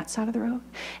to that side of the road.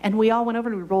 And we all went over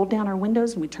and we rolled down our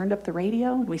windows and we turned up the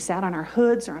radio and we sat on our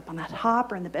hoods or up on that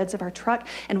hop or in the beds of our truck,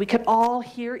 and we could all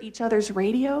hear each other's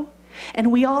radio.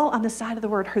 And we all on the side of the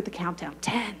road heard the countdown.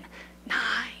 10, 9,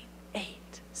 8,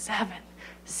 7,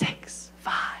 6,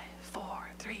 5, 4,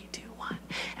 3, 2, 1.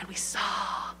 And we saw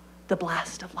the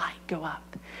blast of light go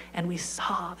up, and we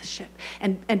saw the ship.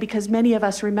 And because many of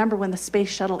us remember when the space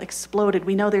shuttle exploded,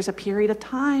 we know there's a period of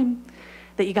time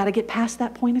that you got to get past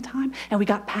that point of time, and we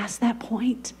got past that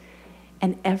point,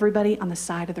 and everybody on the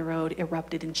side of the road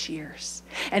erupted in cheers.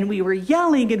 And we were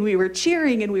yelling, and we were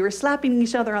cheering, and we were slapping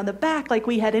each other on the back like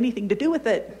we had anything to do with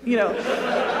it, you know.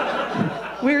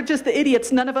 We were just the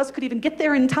idiots. None of us could even get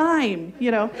there in time,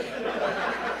 you know.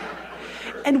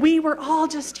 And we were all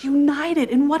just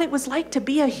united in what it was like to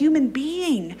be a human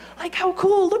being. Like, how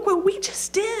cool, look what we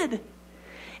just did.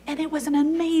 And it was an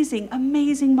amazing,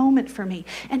 amazing moment for me.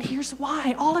 And here's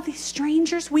why. All of these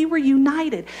strangers, we were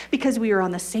united because we were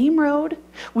on the same road,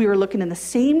 we were looking in the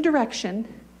same direction,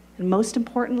 and most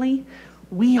importantly,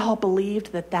 we all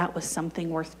believed that that was something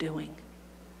worth doing.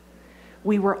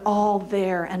 We were all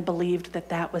there and believed that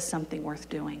that was something worth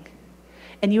doing.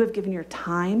 And you have given your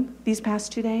time these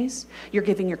past 2 days. You're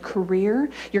giving your career.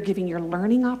 You're giving your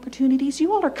learning opportunities.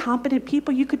 You all are competent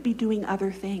people. You could be doing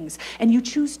other things. And you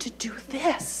choose to do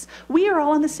this. We are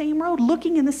all on the same road,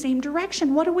 looking in the same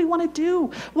direction. What do we want to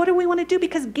do? What do we want to do?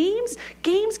 Because games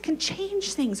can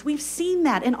change things. We've seen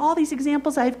that. In all these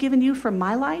examples I've given you from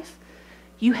my life,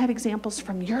 you have examples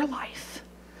from your life.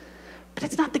 But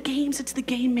it's not the games, it's the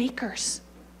game makers.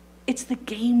 It's the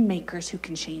game makers who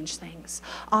can change things.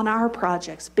 On our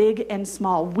projects, big and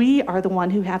small, we are the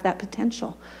one who have that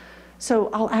potential.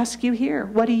 So I'll ask you here,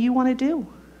 what do you want to do?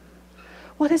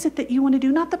 What is it that you want to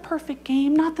do? Not the perfect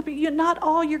game, not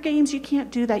all your games, you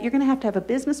can't do that. You're going to have a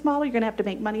business model, you're going to have to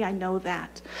make money, I know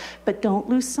that. But don't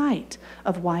lose sight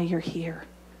of why you're here.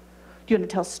 Do you want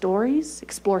to tell stories,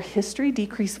 explore history,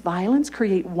 decrease violence,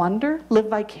 create wonder, live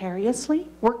vicariously,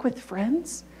 work with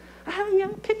friends?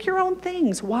 Pick your own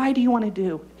things. Why do you want to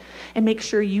do? And make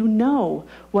sure you know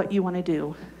what you want to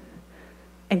do.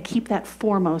 And keep that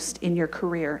foremost in your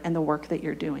career and the work that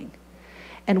you're doing.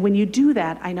 And when you do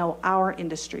that, I know our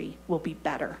industry will be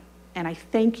better. And I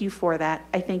thank you for that.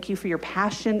 I thank you for your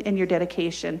passion and your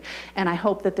dedication. And I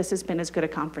hope that this has been as good a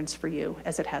conference for you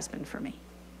as it has been for me.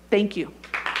 Thank you.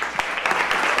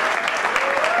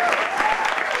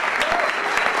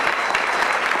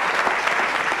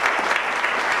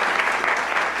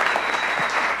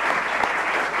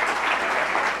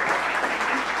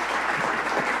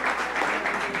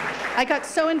 I got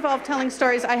so involved telling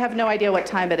stories, I have no idea what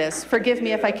time it is. Forgive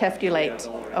me if I kept you late.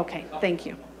 Okay, thank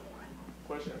you.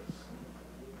 Questions?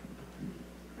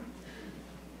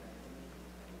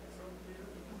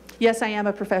 Yes, I am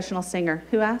a professional singer.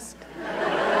 Who asked?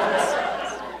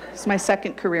 It's my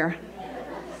second career.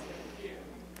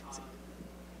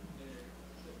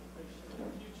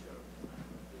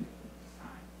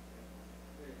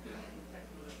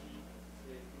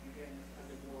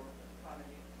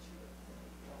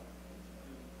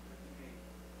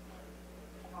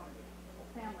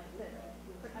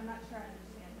 I'm not sure I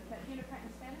understand. Is that unicorn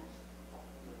in Spanish?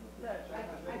 I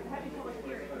have you over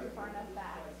here. It's far enough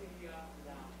back.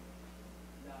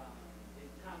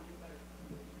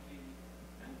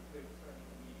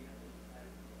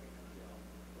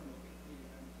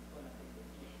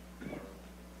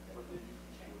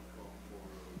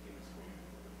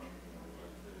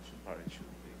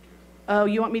 Oh,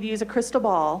 you want me to use a crystal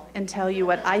ball and tell you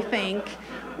what I think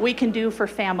we can do for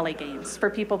family games, for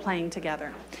people playing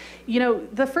together? You know,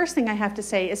 the first thing I have to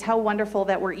say is how wonderful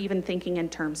that we're even thinking in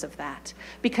terms of that.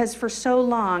 Because for so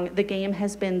long, the game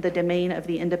has been the domain of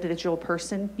the individual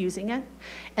person using it,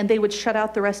 and they would shut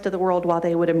out the rest of the world while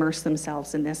they would immerse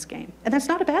themselves in this game. And that's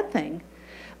not a bad thing.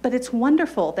 But it's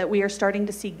wonderful that we are starting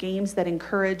to see games that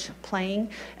encourage playing.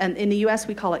 And in the US,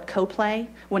 we call it co-play,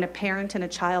 when a parent and a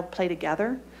child play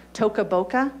together. Toca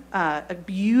Boca, a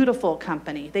beautiful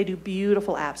company. They do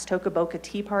beautiful apps. Toca Boca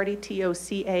Tea Party,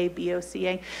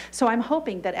 T-O-C-A-B-O-C-A. So I'm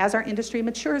hoping that as our industry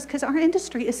matures, because our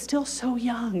industry is still so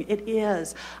young, it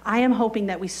is. I am hoping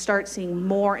that we start seeing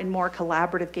more and more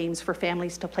collaborative games for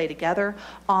families to play together,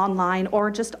 online,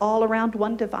 or just all around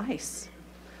one device.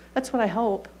 That's what I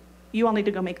hope. You all need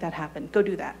to go make that happen. Go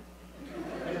do that.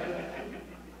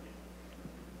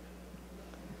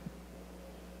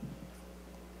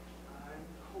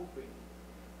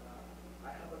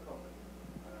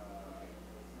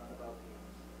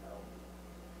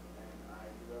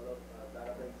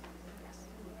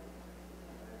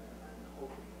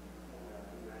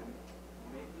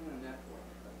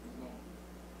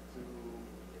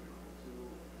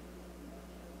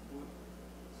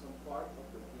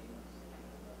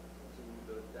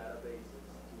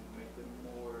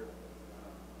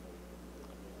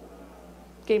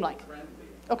 Game-like.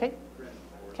 Okay.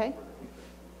 Okay.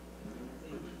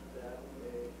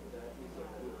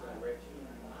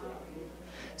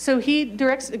 So he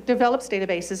develops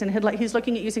databases, and he's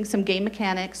looking at using some game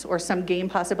mechanics or some game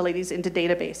possibilities into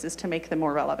databases to make them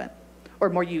more relevant or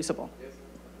more usable.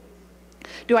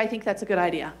 Do I think that's a good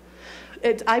idea?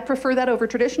 I prefer that over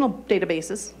traditional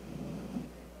databases.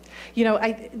 You know,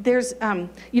 there's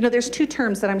two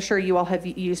terms that I'm sure you all have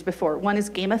used before. One is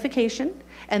gamification,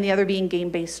 and the other being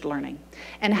game-based learning.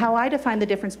 And how I define the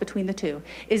difference between the two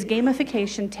is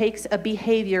gamification takes a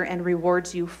behavior and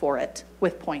rewards you for it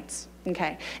with points.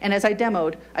 Okay, and as I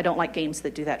demoed, I don't like games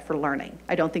that do that for learning.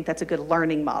 I don't think that's a good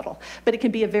learning model, but it can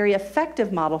be a very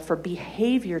effective model for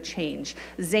behavior change.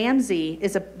 Zamzy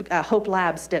is Hope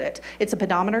Labs did it. It's a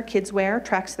pedometer kids wear,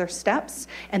 tracks their steps,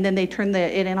 and then they turn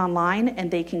it in online, and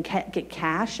they can get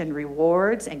cash and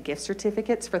rewards and gift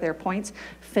certificates for their points.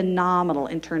 Phenomenal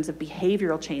in terms of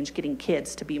behavioral change, getting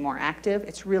kids to be more active.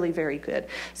 It's really very good.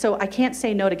 So I can't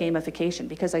say no to gamification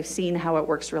because I've seen how it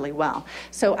works really well.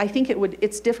 So I think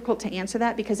it's difficult to answer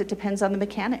that because it depends on the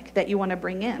mechanic that you want to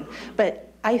bring in. But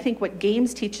I think what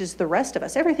games teaches the rest of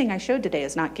us, everything I showed today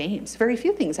is not games. Very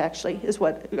few things actually is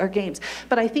what are games.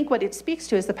 But I think what it speaks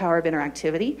to is the power of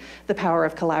interactivity, the power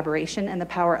of collaboration, and the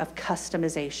power of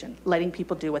customization, letting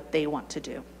people do what they want to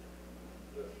do.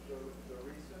 The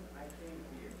reason I came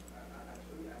here,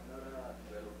 actually I'm not a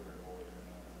developer or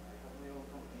I have my own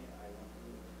company. I want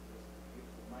to just give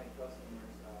my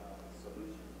customers a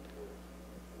solution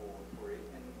for it.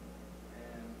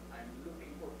 And I'm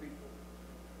looking for people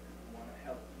who want to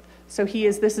help me. So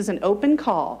this is an open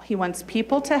call. He wants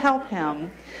people to help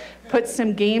him put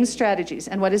some game strategies.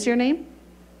 And what is your name?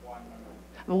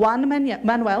 Juan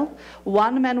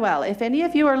Manuel. If any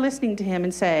of you are listening to him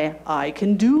and say, I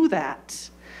can do that,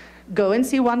 go and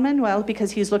see Juan Manuel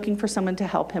because he's looking for someone to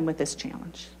help him with this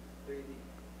challenge.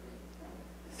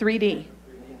 3D.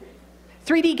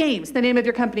 3D games, the name of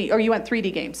your company, or you want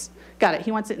 3D games. Got it,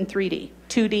 he wants it in 3D.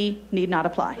 2D need not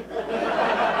apply.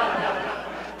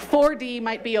 4D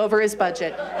might be over his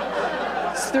budget.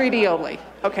 It's 3D only.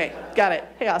 Okay, got it.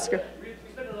 Hey, Oscar. We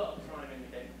spend a lot of time in the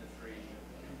game industry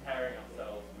comparing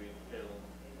ourselves with film,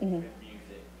 with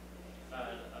music. And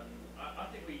I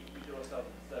think we do ourselves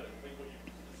a disservice. I think what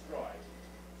you describe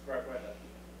whether.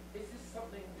 Is this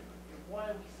something, why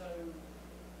are we so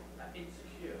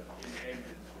insecure in the game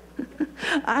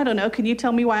industry? I don't know. Can you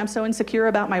tell me why I'm so insecure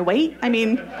about my weight? I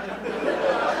mean,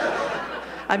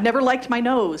 I've never liked my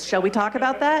nose. Shall we talk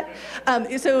about that?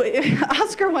 So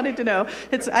Oscar wanted to know,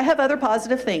 I have other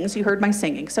positive things. You heard my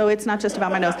singing, so it's not just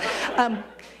about my nose.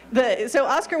 So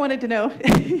Oscar wanted to know,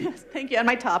 yes, thank you, on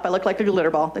my top I look like a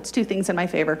glitter ball. That's two things in my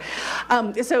favor.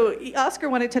 So Oscar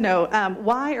wanted to know,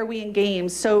 why are we in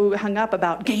games so hung up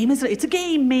about it's a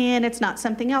game, man, it's not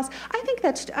something else. I think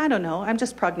I don't know, I'm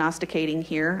just prognosticating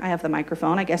here. I have the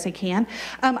microphone, I guess I can.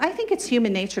 I think it's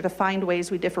human nature to find ways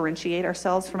we differentiate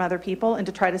ourselves from other people and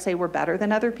to try to say we're better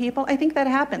than other people. I think that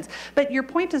happens. But your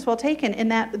point is well taken in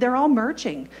that they're all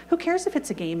merging. Who cares if it's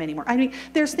a game anymore? I mean,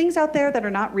 there's things out there that are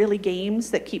not really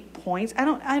games that keep points. I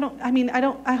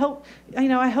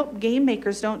hope game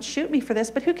makers don't shoot me for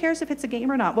this, but who cares if it's a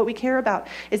game or not? What we care about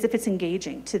is if it's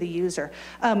engaging to the user.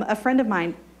 A friend of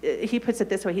mine he puts it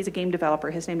this way, he's a game developer.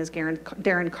 His name is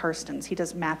Darren Karstens. He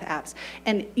does math apps.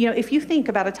 And you know, if you think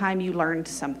about a time you learned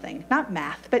something, not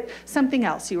math, but something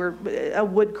else, you were a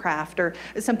woodcraft or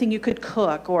something you could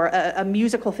cook or a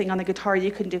musical thing on the guitar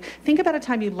you could do. Think about a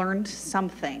time you learned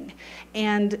something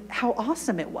and how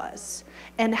awesome it was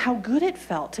and how good it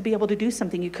felt to be able to do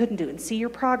something you couldn't do and see your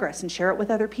progress and share it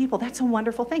with other people. That's a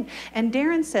wonderful thing. And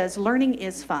Darren says, learning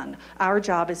is fun. Our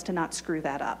job is to not screw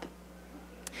that up.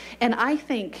 And I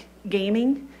think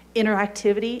gaming,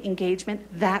 interactivity, engagement,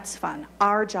 that's fun.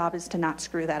 Our job is to not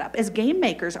screw that up. As game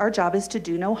makers, our job is to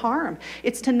do no harm.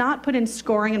 It's to not put in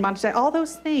scoring and monetization, all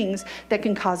those things that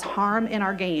can cause harm in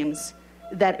our games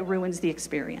that ruins the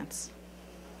experience.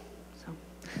 So,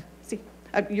 see,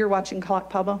 you're watching clock,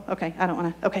 Pablo? Okay, I don't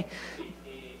want to, okay.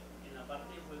 En la parte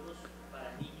de juegos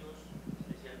para niños,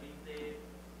 especialmente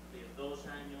de 2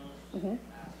 años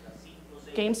hasta 5,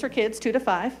 6. Games for kids, 2 to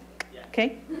 5. Yeah.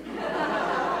 Okay.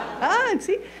 Ah,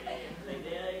 see? La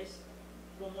idea es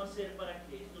cómo hacer para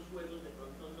que estos juegos de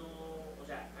pronto no, o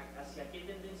sea, hacia qué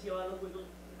tendencia van los juegos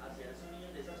hacia esos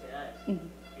niños de esas edades,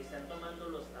 que están tomando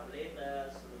los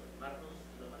tabletas, los smartphones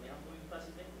y los manejan muy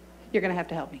fácilmente. You're going to have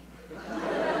to help me.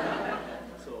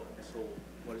 So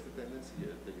what is the tendency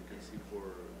that you can see for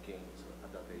games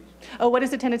at that age? Oh, what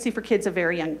is the tendency for kids of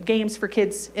very young, games for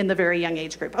kids in the very young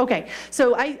age group? Okay,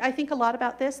 so I think a lot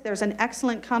about this. There's an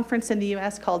excellent conference in the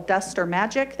US called Dust or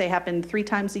Magic. They happen 3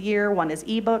 times a year. One is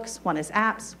ebooks, one is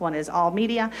apps, one is all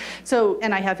media. So,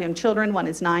 and I have young children, one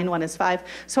is 9, one is 5.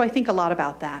 So I think a lot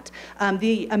about that.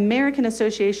 The American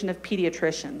Association of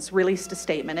Pediatricians released a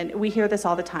statement, and we hear this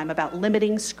all the time, about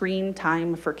limiting screen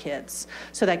time for kids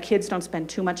so that kids don't spend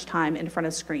too much time in front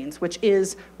of screens, which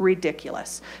is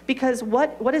ridiculous. Because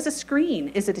what is a screen?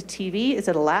 Is it a TV? Is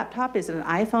it a laptop? Is it an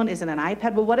iPhone? Is it an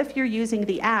iPad? Well, what if you're using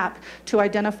the app to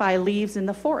identify leaves in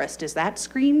the forest? Is that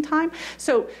screen time?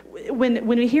 So when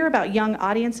we hear about young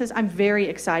audiences, I'm very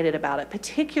excited about it,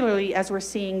 particularly as we're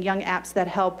seeing young apps that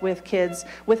help with kids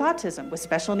with autism, with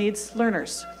special needs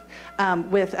learners,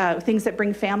 with things that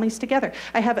bring families together.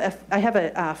 I have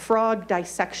a frog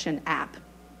dissection app.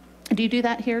 Do you do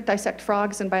that here? Dissect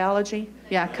frogs in biology?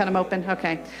 Yeah, cut them open?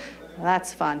 Okay.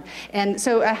 That's fun. And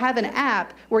so I have an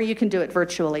app where you can do it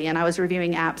virtually, and I was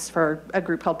reviewing apps for a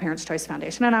group called Parents' Choice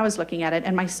Foundation, and I was looking at it,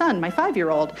 and my son, my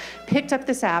 5-year-old, picked up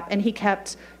this app, and he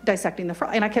kept dissecting the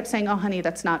frog. And I kept saying, oh, honey,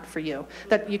 that's not for you.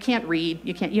 That you can't read,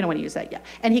 you don't want to use that yet.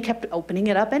 And he kept opening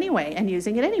it up anyway and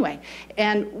using it anyway.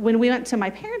 And when we went to my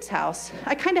parents' house,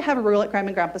 I kind of have a rule at Grandma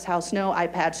and Grandpa's house, no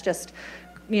iPads, just,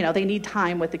 you know, they need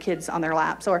time with the kids on their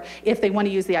laps, or if they want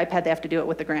to use the iPad, they have to do it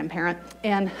with the grandparent.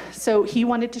 And so he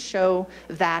wanted to show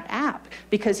that app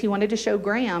because he wanted to show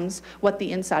Grams what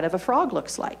the inside of a frog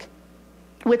looks like,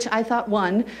 which I thought,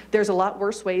 1, there's a lot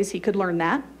worse ways he could learn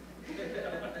that.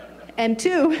 And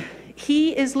 2,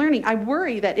 he is learning. I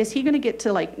worry that is he going to get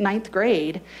to like 9th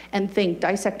grade and think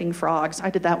dissecting frogs, I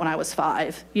did that when I was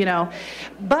 5, you know.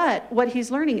 But what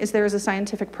he's learning is there is a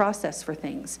scientific process for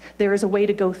things. There is a way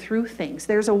to go through things.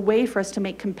 There's a way for us to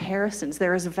make comparisons.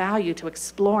 There is value to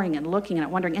exploring and looking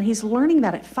and wondering. And he's learning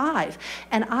that at 5.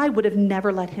 And I would have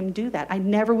never let him do that. I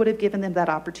never would have given him that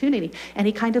opportunity. And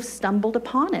he kind of stumbled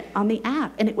upon it on the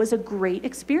app. And it was a great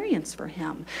experience for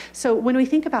him. So when we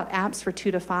think about apps for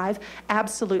 2 to 5,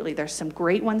 absolutely, there's some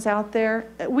great ones out there.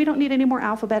 We don't need any more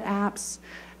alphabet apps.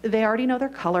 They already know their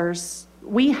colors.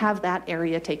 We have that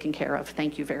area taken care of.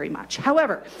 Thank you very much.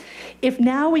 However, if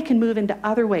now we can move into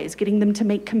other ways, getting them to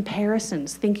make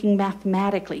comparisons, thinking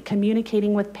mathematically,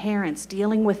 communicating with parents,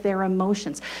 dealing with their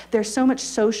emotions. There's so much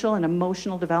social and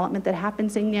emotional development that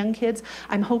happens in young kids.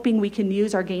 I'm hoping we can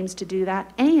use our games to do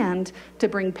that and to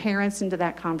bring parents into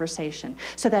that conversation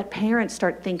so that parents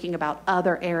start thinking about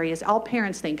other areas. All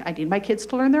parents think, I need my kids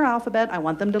to learn their alphabet, I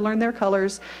want them to learn their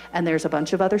colors, and there's a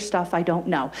bunch of other stuff I don't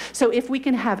know. So if we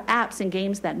can have apps and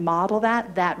games that model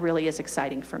that, that really is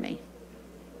exciting for me.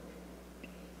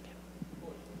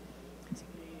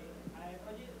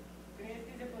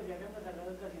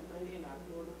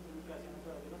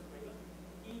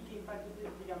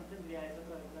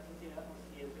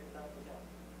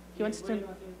 He wants to,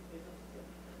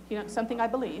 you know, something I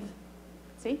believe.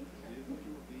 See? Do you think it would be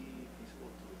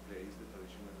feasible to replace the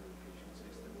traditional education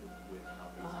system with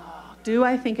tablets? Do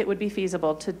I think it would be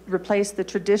feasible to replace the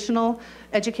traditional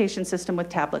education system with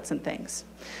tablets and things?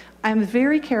 I'm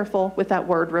very careful with that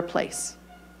word replace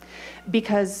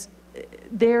because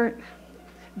there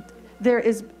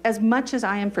is, as much as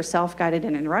I am for self-guided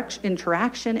and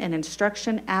interaction and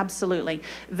instruction, absolutely.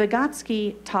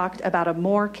 Vygotsky talked about a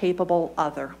more capable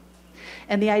other.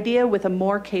 And the idea with a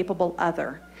more capable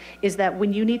other is that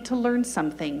when you need to learn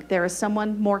something, there is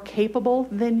someone more capable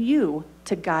than you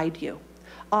to guide you.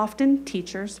 Often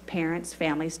teachers, parents,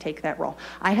 families take that role.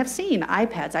 I have seen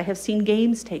iPads, I have seen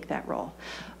games take that role.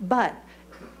 But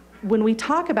when we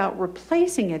talk about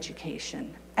replacing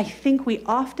education, I think we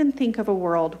often think of a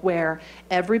world where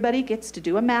everybody gets to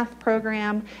do a math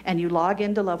program and you log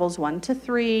into levels 1 to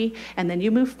 3 and then you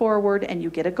move forward and you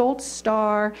get a gold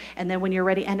star, and then when you're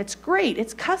ready, and it's great,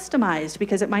 it's customized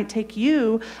because it might take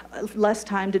you less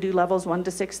time to do levels 1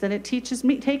 to 6 than it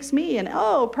takes me, and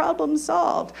oh, problem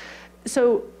solved.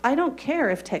 So I don't care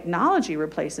if technology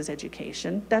replaces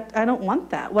education. I don't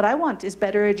want that. What I want is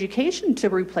better education to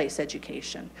replace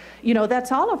education. You know,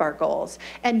 that's all of our goals.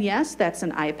 And yes, that's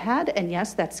an iPad, and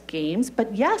yes, that's games,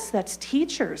 but yes, that's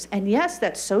teachers, and yes,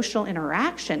 that's social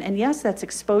interaction, and yes, that's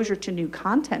exposure to new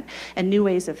content and new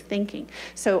ways of thinking.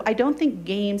 So I don't think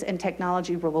games and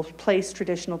technology will replace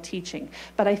traditional teaching,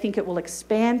 but I think it will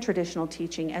expand traditional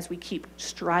teaching as we keep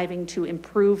striving to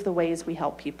improve the ways we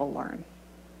help people learn.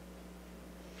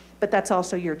 But that's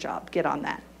also your job. Get on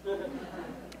that.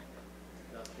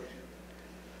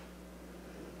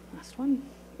 Last one.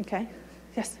 Okay.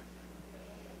 Yes.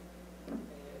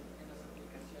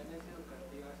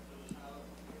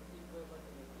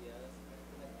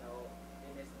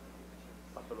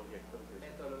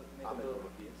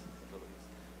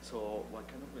 So what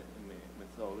kind of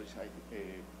methodology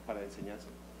para enseñanza?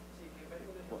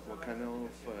 What kind of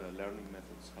learning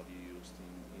methods have you used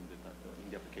in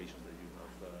the applications that you have?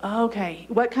 Okay.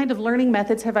 What kind of learning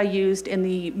methods have I used in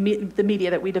the media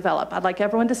that we develop? I'd like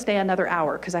everyone to stay another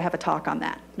hour because I have a talk on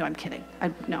that. No, I'm kidding.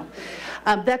 No.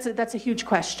 That's a huge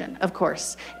question, of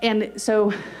course. And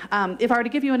so if I were to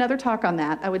give you another talk on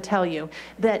that, I would tell you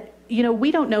that, you know,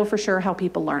 we don't know for sure how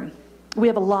people learn. We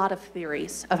have a lot of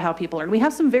theories of how people learn. We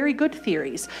have some very good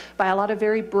theories by a lot of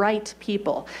very bright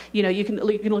people. You know, you can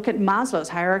look at Maslow's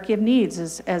hierarchy of needs,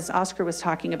 as Oscar was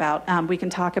talking about. We can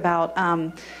talk about,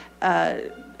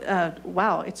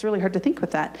 wow, it's really hard to think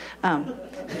with that.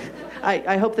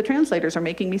 I hope the translators are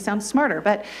making me sound smarter.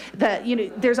 But you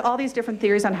know, there's all these different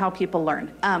theories on how people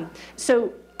learn.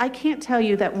 So I can't tell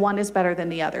you that one is better than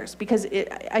the others because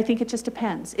I think it just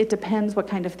depends. It depends what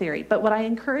kind of theory. But what I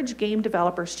encourage game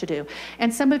developers to do,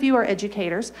 and some of you are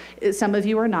educators, some of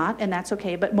you are not, and that's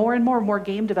okay, but more and more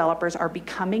game developers are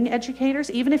becoming educators.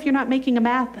 Even if you're not making a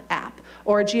math app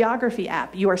or a geography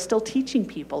app, you are still teaching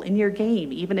people in your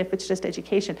game, even if it's just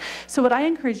education. So what I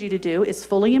encourage you to do is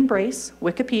fully embrace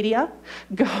Wikipedia.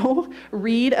 Go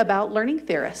read about learning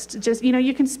theorists. Just, you know,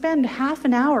 you can spend half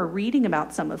an hour reading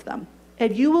about some of them.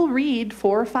 And you will read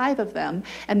 4 or 5 of them,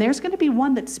 and there's going to be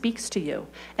one that speaks to you.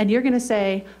 And you're going to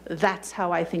say, that's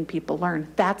how I think people learn.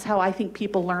 That's how I think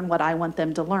people learn what I want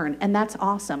them to learn. And that's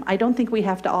awesome. I don't think we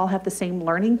have to all have the same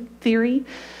learning theory.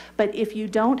 But if you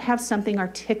don't have something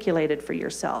articulated for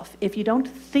yourself, if you don't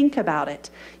think about it,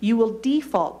 you will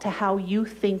default to how you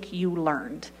think you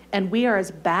learned. And we are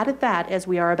as bad at that as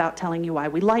we are about telling you why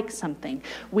we like something.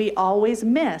 We always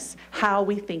miss how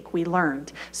we think we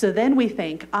learned. So then we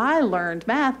think, I learned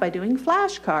math by doing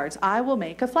flashcards. I will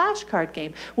make a flashcard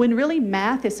game. When really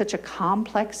math is such a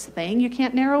complex thing, you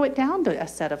can't narrow it down to a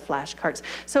set of flashcards.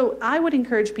 So I would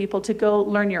encourage people to go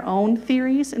learn your own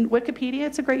theories. And Wikipedia,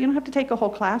 it's a great, you don't have to take a whole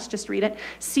class, just read it.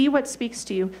 See what speaks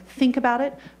to you. Think about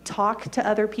it. Talk to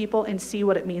other people and see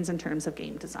what it means in terms of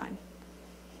game design.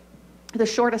 The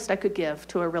shortest I could give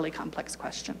to a really complex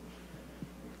question.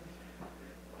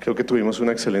 Creo que tuvimos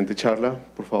una excelente charla.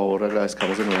 Por favor,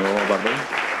 agradezcamos de nuevo a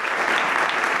Bárbara.